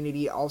business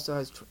community also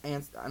has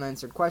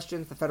unanswered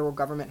questions. The federal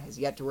government has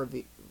yet to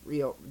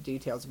reveal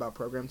details about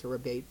programs to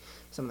rebate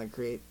some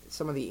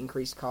of the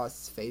increased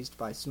costs faced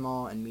by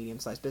small and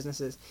medium-sized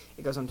businesses.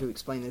 It goes on to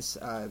explain this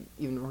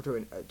even more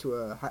to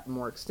a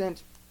more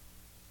extent.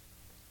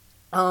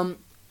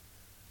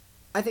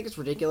 I think it's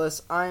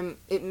ridiculous.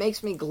 It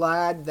makes me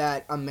glad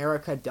that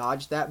America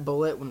dodged that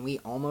bullet when we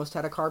almost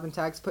had a carbon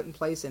tax put in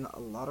place in a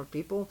lot of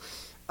people,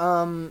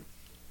 or in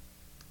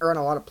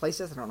a lot of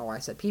places. I don't know why I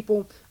said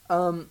people.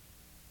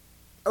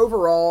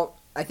 Overall,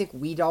 I think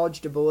we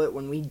dodged a bullet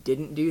when we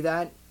didn't do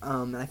that,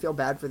 and I feel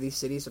bad for these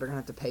cities that are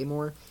going to have to pay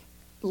more.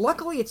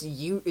 Luckily,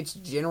 it's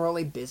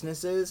generally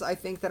businesses, I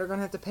think, that are going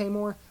to have to pay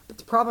more, but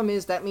the problem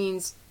is that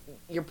means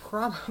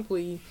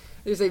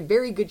there's a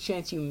very good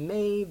chance you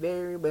may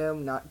very well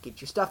not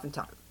get your stuff in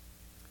time.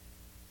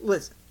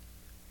 Listen,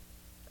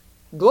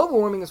 global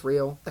warming is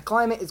real. The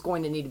climate is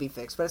going to need to be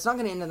fixed, but it's not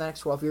going to end in the next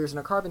 12 years, and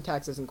a carbon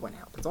tax isn't going to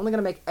help. It's only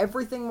going to make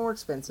everything more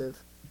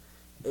expensive.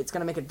 It's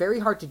going to make it very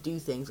hard to do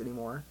things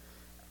anymore.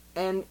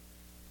 And,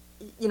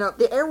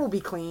 the air will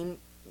be clean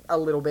a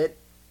little bit,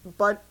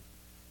 but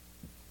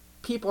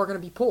people are going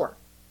to be poor.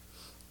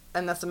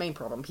 And that's the main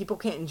problem. People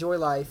can't enjoy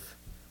life.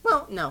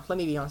 Well, no, let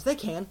me be honest. They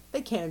can.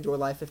 They can enjoy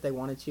life if they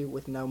wanted to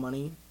with no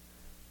money.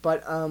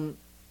 But,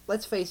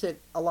 let's face it,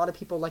 a lot of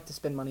people like to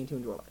spend money to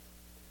enjoy life.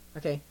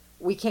 Okay?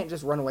 We can't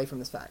just run away from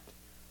this fact.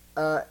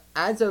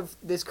 As of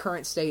this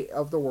current state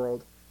of the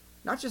world,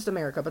 not just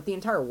America, but the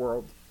entire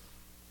world,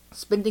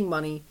 spending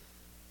money,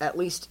 at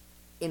least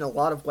in a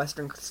lot of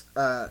Western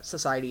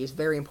society, is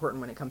very important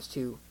when it comes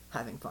to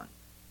having fun.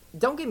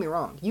 Don't get me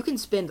wrong. You can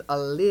spend a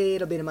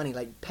little bit of money,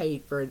 like pay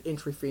for an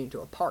entry fee into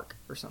a park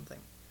or something.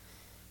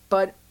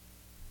 But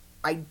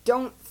I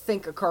don't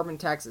think a carbon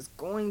tax is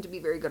going to be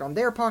very good on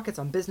their pockets,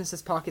 on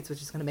businesses' pockets,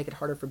 which is going to make it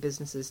harder for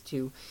businesses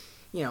to,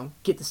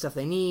 get the stuff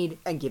they need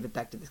and give it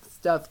back to the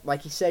stuff.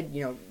 Like you said,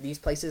 these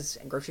places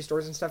and grocery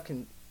stores and stuff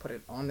can put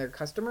it on their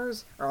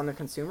customers or on their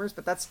consumers,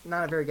 but that's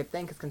not a very good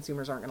thing because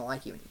consumers aren't going to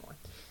like you anymore.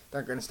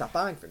 They're going to stop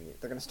buying from you.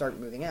 They're going to start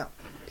moving out.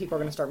 People are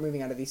going to start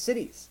moving out of these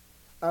cities.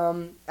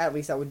 At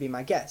least that would be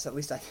my guess. At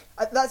least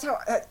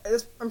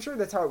I'm sure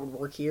that's how it would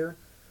work here.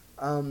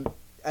 And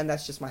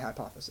that's just my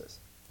hypothesis.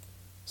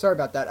 Sorry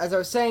about that. As I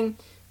was saying,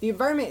 the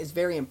environment is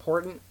very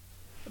important,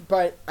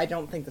 but I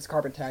don't think this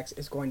carbon tax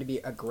is going to be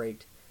a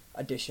great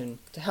addition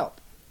to help.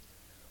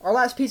 Our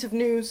last piece of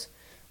news,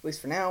 at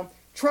least for now,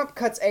 Trump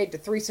cuts aid to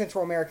 3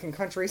 Central American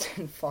countries,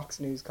 and Fox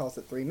News calls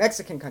it 3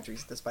 Mexican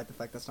countries, despite the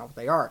fact that's not what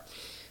they are.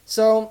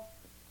 So,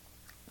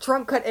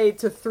 Trump cut aid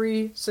to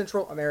 3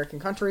 Central American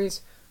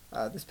countries.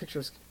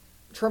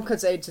 Trump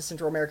cuts aid to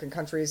Central American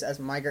countries as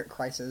migrant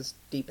crisis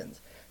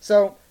deepens.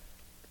 So,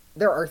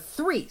 there are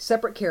 3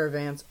 separate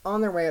caravans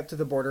on their way up to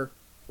the border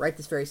right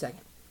this very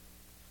second.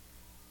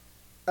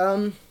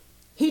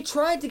 He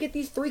tried to get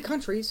these 3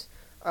 countries,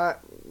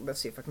 let's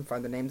see if I can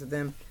find the names of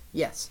them.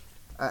 Yes.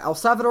 El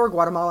Salvador,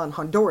 Guatemala, and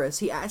Honduras.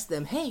 He asked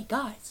them, hey,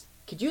 guys,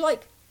 could you,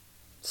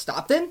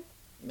 stop them?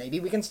 Maybe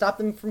we can stop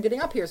them from getting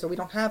up here so we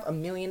don't have a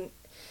million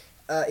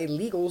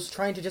illegals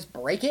trying to just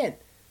break in.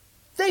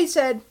 They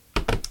said,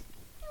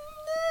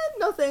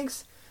 no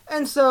thanks.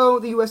 And so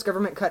the U.S.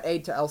 government cut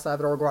aid to El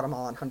Salvador,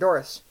 Guatemala, and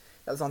Honduras.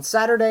 That was on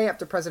Saturday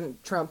after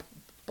President Trump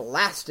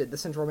blasted the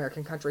Central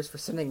American countries for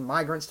sending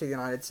migrants to the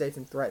United States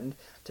and threatened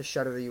to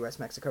shutter the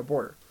U.S.-Mexico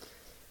border.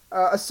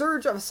 A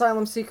surge of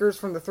asylum seekers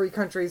from the 3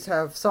 countries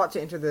have sought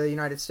to enter the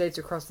United States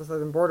across the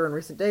southern border in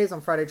recent days.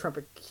 On Friday, Trump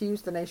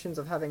accused the nations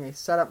of having a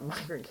set-up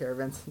migrant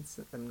caravans and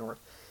sent them north.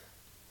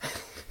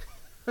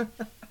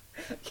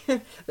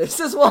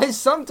 This is why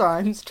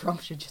sometimes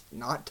Trump should just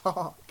not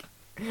talk.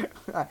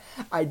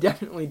 I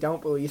definitely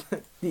don't believe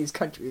that these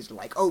countries are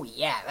like, oh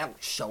yeah, that will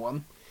show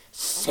them.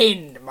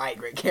 Send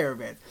migrant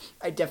caravans.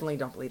 I definitely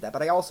don't believe that,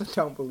 but I also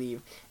don't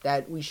believe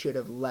that we should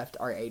have left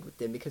our aid with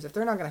them, because if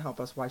they're not going to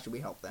help us, why should we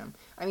help them?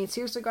 I mean,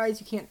 seriously,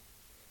 guys,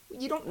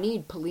 you don't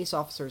need police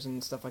officers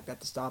and stuff like that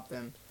to stop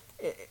them.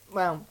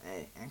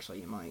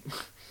 Actually, you might.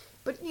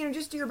 But,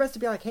 just do your best to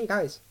be like, hey,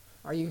 guys,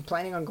 are you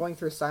planning on going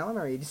through asylum,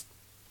 or are you just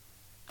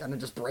gonna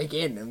just break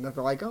in? And they're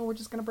like, oh, we're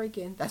just gonna break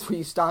in. That's where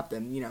you stop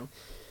them,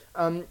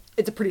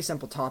 It's a pretty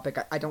simple topic.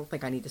 I don't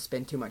think I need to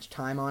spend too much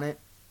time on it.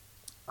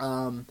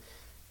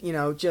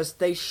 Just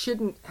they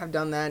shouldn't have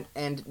done that,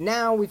 and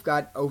now we've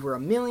got over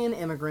 1 million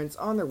immigrants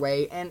on their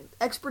way, and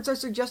experts are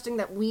suggesting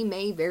that we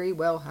may very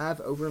well have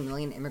over 1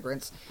 million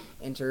immigrants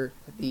enter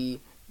the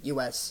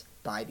U.S.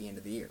 by the end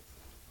of the year.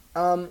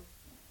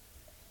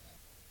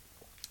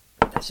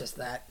 That's just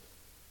that.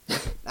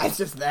 That's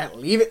just that.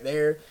 Leave it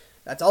there.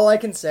 That's all I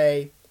can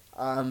say.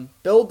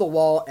 Build the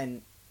wall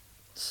and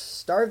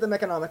starve them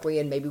economically,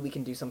 and maybe we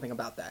can do something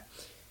about that.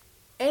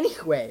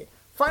 Anyway,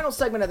 final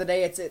segment of the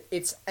day.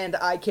 It's and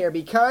I care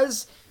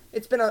because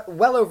it's been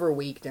well over a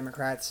week.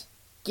 Democrats,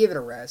 give it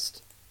a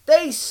rest.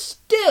 They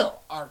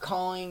still are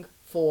calling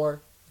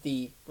for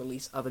the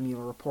release of the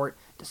Mueller report,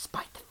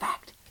 despite the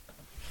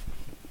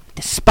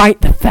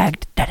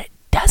fact that it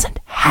doesn't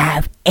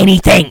have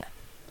anything.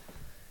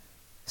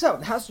 So,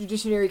 the House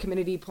Judiciary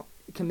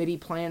Committee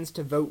plans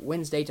to vote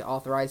Wednesday to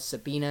authorize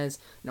subpoenas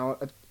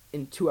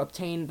to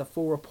obtain the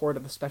full report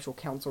of the special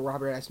counsel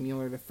Robert S.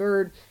 Mueller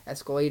III,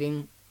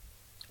 escalating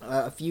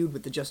a feud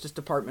with the Justice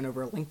Department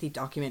over a lengthy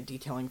document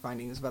detailing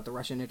findings about the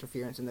Russian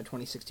interference in the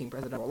 2016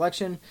 presidential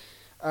election.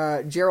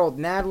 Gerald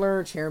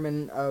Nadler,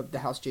 chairman of the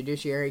House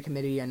Judiciary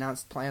Committee,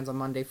 announced plans on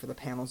Monday for the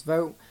panel's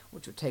vote,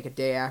 which would take a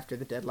day after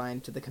the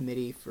deadline to the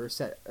committee for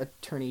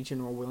Attorney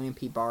General William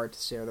P. Barr to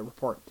share the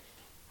report.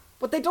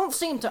 What they don't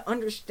seem to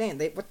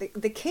understand, they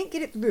can't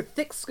get it through their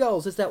thick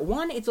skulls, is that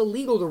 1, it's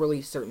illegal to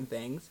release certain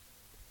things.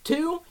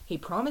 2, he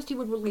promised he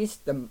would release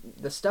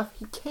the stuff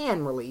he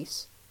can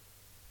release.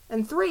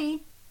 And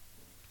 3,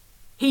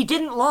 he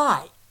didn't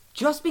lie.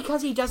 Just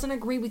because he doesn't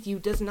agree with you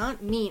does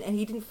not mean, and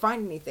he didn't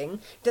find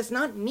anything, does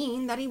not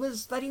mean that he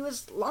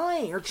was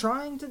lying or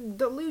trying to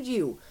delude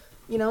you.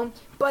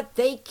 But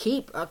they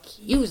keep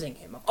accusing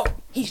him of, oh,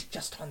 he's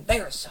just on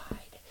their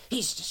side.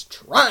 He's just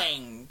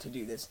trying to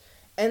do this.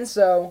 And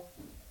so,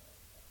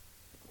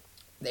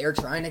 they are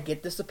trying to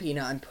get the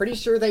subpoena. I'm pretty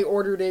sure they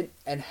ordered it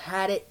and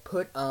had it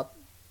put up.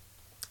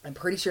 I'm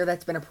pretty sure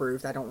that's been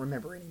approved. I don't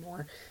remember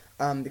anymore.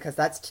 Because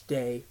that's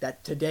today.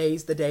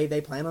 Today's the day they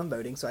plan on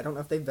voting, so I don't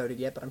know if they've voted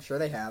yet, but I'm sure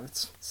they have.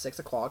 It's 6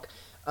 o'clock.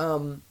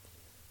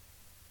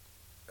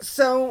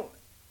 So,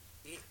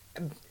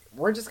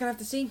 we're just gonna have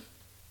to see.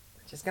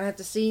 We're just gonna have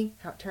to see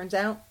how it turns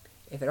out.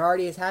 If it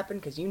already has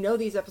happened, because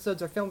these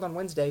episodes are filmed on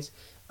Wednesdays.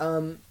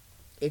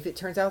 If it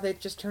turns out that it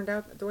just turned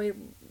out the way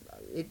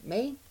it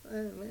may,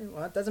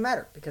 well, it doesn't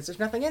matter, because there's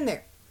nothing in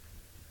there.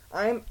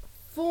 I'm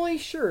fully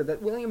sure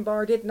that William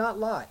Barr did not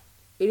lie.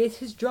 It is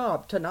his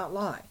job to not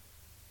lie.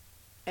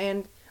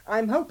 And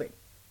I'm hoping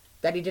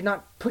that he did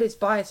not put his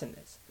bias in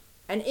this.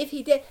 And if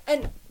he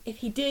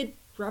did,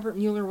 Robert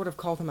Mueller would have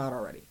called him out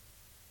already.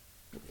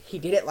 He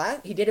did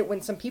it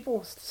when some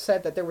people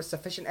said that there was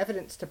sufficient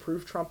evidence to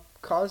prove Trump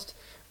caused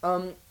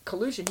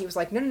collusion. He was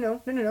like,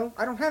 no,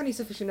 I don't have any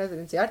sufficient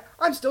evidence yet.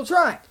 I'm still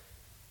trying.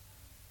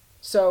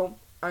 So,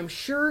 I'm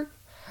sure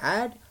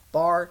had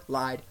Barr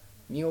lied,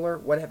 Mueller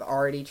would have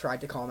already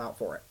tried to call him out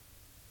for it.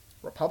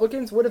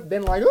 Republicans would have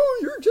been like, oh,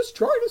 you're just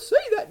trying to say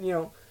that,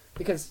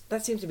 because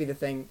that seems to be the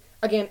thing.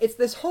 Again, it's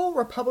this whole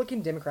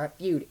Republican-Democrat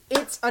feud.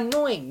 It's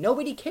annoying.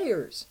 Nobody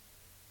cares.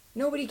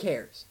 Nobody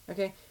cares,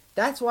 okay?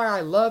 That's why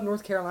I love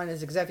North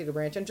Carolina's executive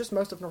branch and just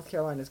most of North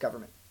Carolina's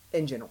government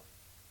in general.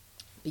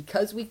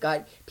 Because we've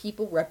got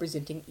people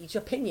representing each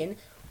opinion,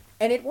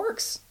 and it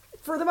works.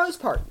 For the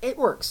most part, it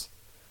works.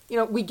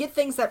 We get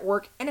things that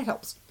work, and it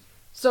helps.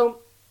 So,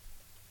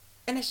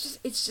 and it's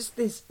just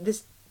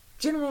this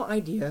general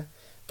idea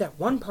that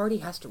one party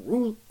has to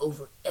rule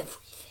over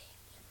everything.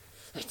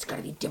 It's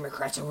gotta be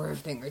Democrats over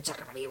everything, or it's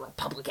gonna be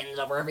Republicans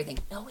over everything.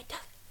 No, it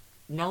doesn't.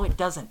 No, it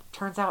doesn't.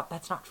 Turns out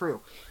that's not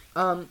true.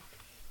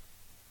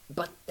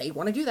 But they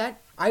want to do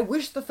that. I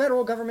wish the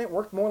federal government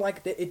worked more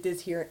like it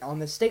does here on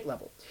the state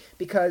level.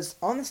 Because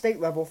on the state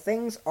level,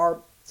 things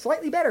are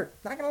slightly better.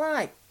 Not gonna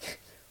lie.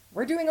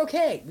 We're doing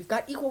okay. We've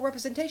got equal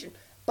representation.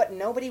 But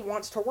nobody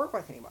wants to work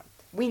with anyone.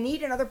 We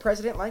need another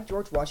president like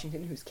George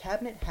Washington whose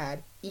cabinet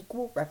had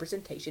equal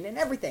representation in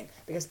everything.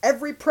 Because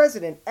every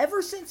president,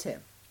 ever since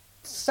him,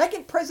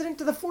 second president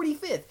to the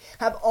 45th,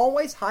 have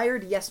always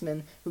hired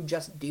yes-men who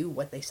just do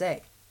what they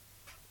say.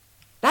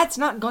 That's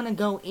not going to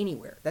go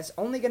anywhere. That's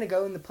only going to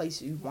go in the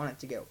place you want it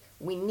to go.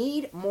 We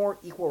need more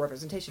equal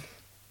representation.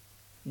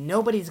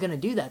 Nobody's going to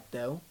do that,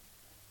 though.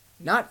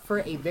 Not for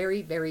a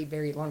very, very,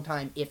 very long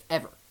time, if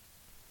ever.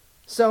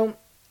 So,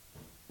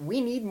 we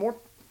need more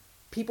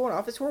people in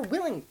office who are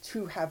willing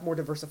to have more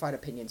diversified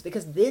opinions,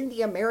 because then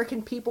the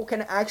American people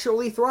can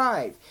actually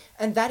thrive.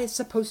 And that is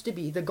supposed to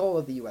be the goal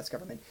of the U.S.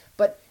 government.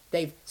 But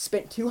they've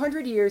spent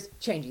 200 years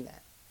changing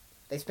that.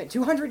 They've spent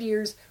 200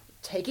 years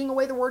taking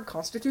away the word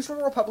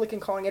constitutional republic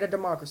and calling it a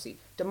democracy.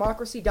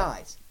 Democracy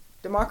dies.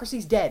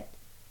 Democracy's dead.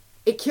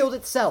 It killed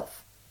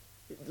itself.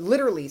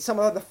 Literally, some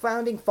of the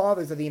founding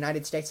fathers of the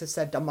United States have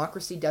said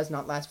democracy does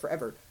not last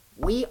forever.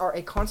 We are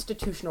a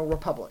constitutional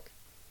republic.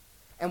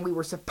 And we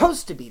were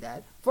supposed to be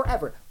that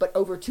forever. But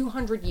over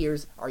 200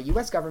 years, our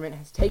U.S. government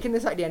has taken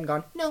this idea and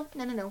gone, no,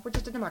 we're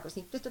just a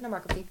democracy.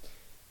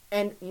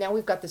 And now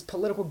we've got this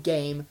political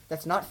game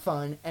that's not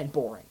fun and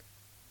boring.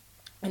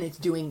 And it's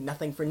doing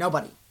nothing for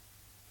nobody.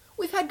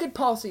 We've had good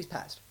policies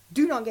passed.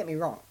 Do not get me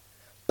wrong.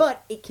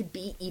 But it could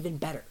be even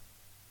better.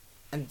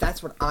 And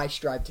that's what I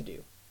strive to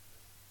do.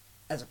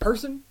 As a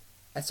person,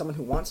 as someone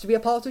who wants to be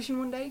a politician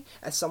one day,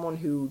 as someone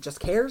who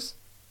just cares,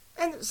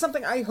 and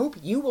something I hope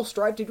you will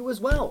strive to do as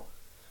well.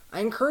 I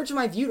encourage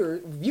my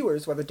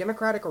viewers, whether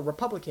Democratic or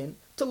Republican,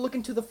 to look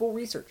into the full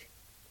research.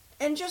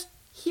 And just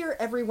hear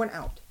everyone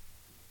out.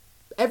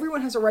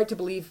 Everyone has a right to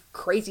believe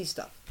crazy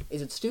stuff.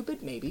 Is it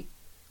stupid? Maybe.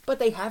 But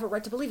they have a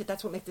right to believe it.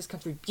 That's what makes this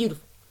country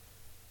beautiful.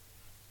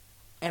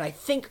 And I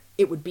think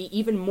it would be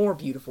even more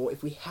beautiful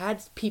if we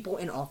had people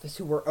in office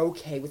who were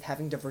okay with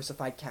having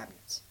diversified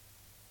cabinets.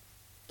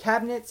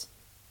 Cabinets,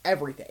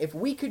 everything. If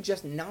we could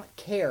just not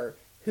care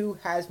who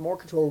has more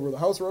control over the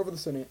House or over the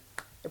Senate,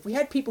 if we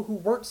had people who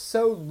weren't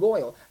so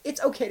loyal,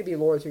 it's okay to be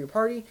loyal to your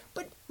party,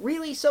 but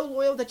really so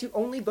loyal that you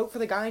only vote for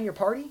the guy in your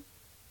party?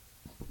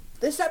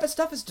 This type of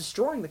stuff is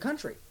destroying the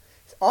country.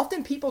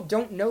 Often people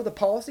don't know the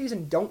policies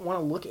and don't want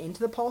to look into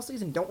the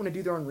policies and don't want to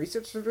do their own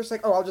research. They're just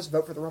like, oh, I'll just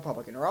vote for the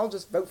Republican or I'll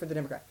just vote for the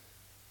Democrat.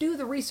 Do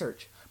the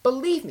research.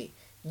 Believe me,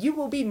 you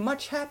will be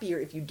much happier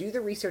if you do the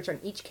research on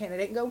each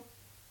candidate and go,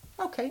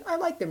 okay, I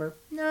like them, or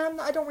no,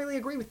 I don't really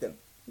agree with them.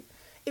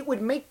 It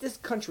would make this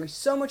country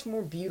so much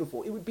more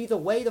beautiful. It would be the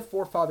way the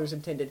forefathers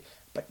intended,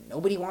 but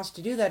nobody wants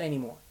to do that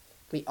anymore.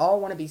 We all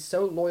want to be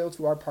so loyal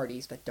to our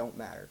parties that don't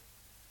matter.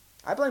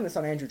 I blame this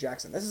on Andrew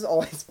Jackson. This is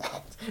all his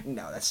fault.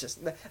 No,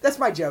 that's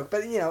my joke.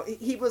 But,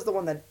 he was the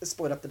one that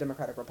split up the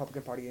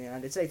Democratic-Republican Party in the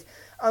United States.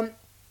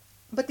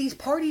 But these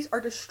parties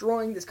are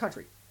destroying this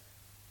country.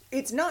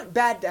 It's not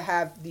bad to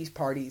have these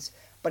parties,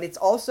 but it's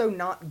also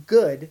not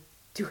good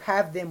to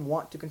have them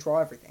want to control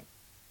everything.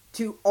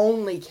 To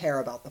only care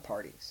about the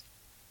parties.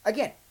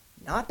 Again,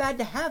 not bad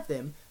to have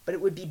them, but it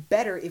would be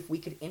better if we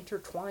could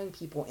intertwine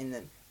people in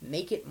them.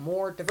 Make it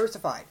more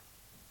diversified.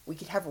 We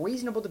could have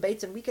reasonable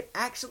debates and we could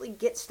actually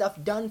get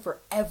stuff done for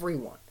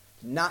everyone.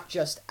 Not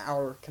just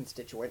our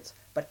constituents,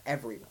 but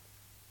everyone.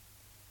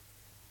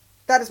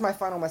 That is my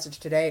final message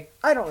today.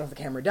 I don't know if the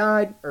camera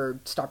died or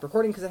stopped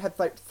recording because it had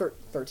like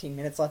 13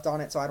 minutes left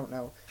on it, so I don't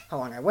know how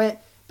long I went.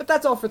 But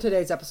that's all for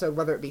today's episode,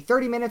 whether it be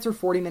 30 minutes or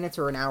 40 minutes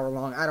or an hour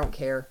long, I don't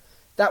care.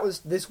 That was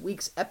this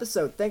week's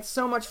episode. Thanks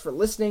so much for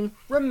listening.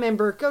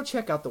 Remember, go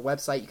check out the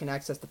website. You can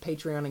access the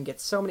Patreon and get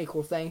so many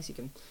cool things.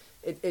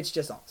 It's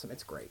just awesome.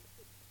 It's great.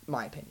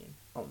 My opinion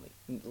only.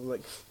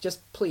 Just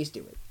please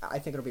do it. I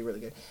think it'll be really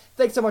good.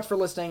 Thanks so much for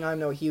listening. I'm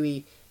Noah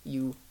Huey.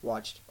 You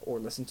watched or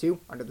listened to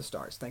Under the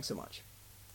Stars. Thanks so much.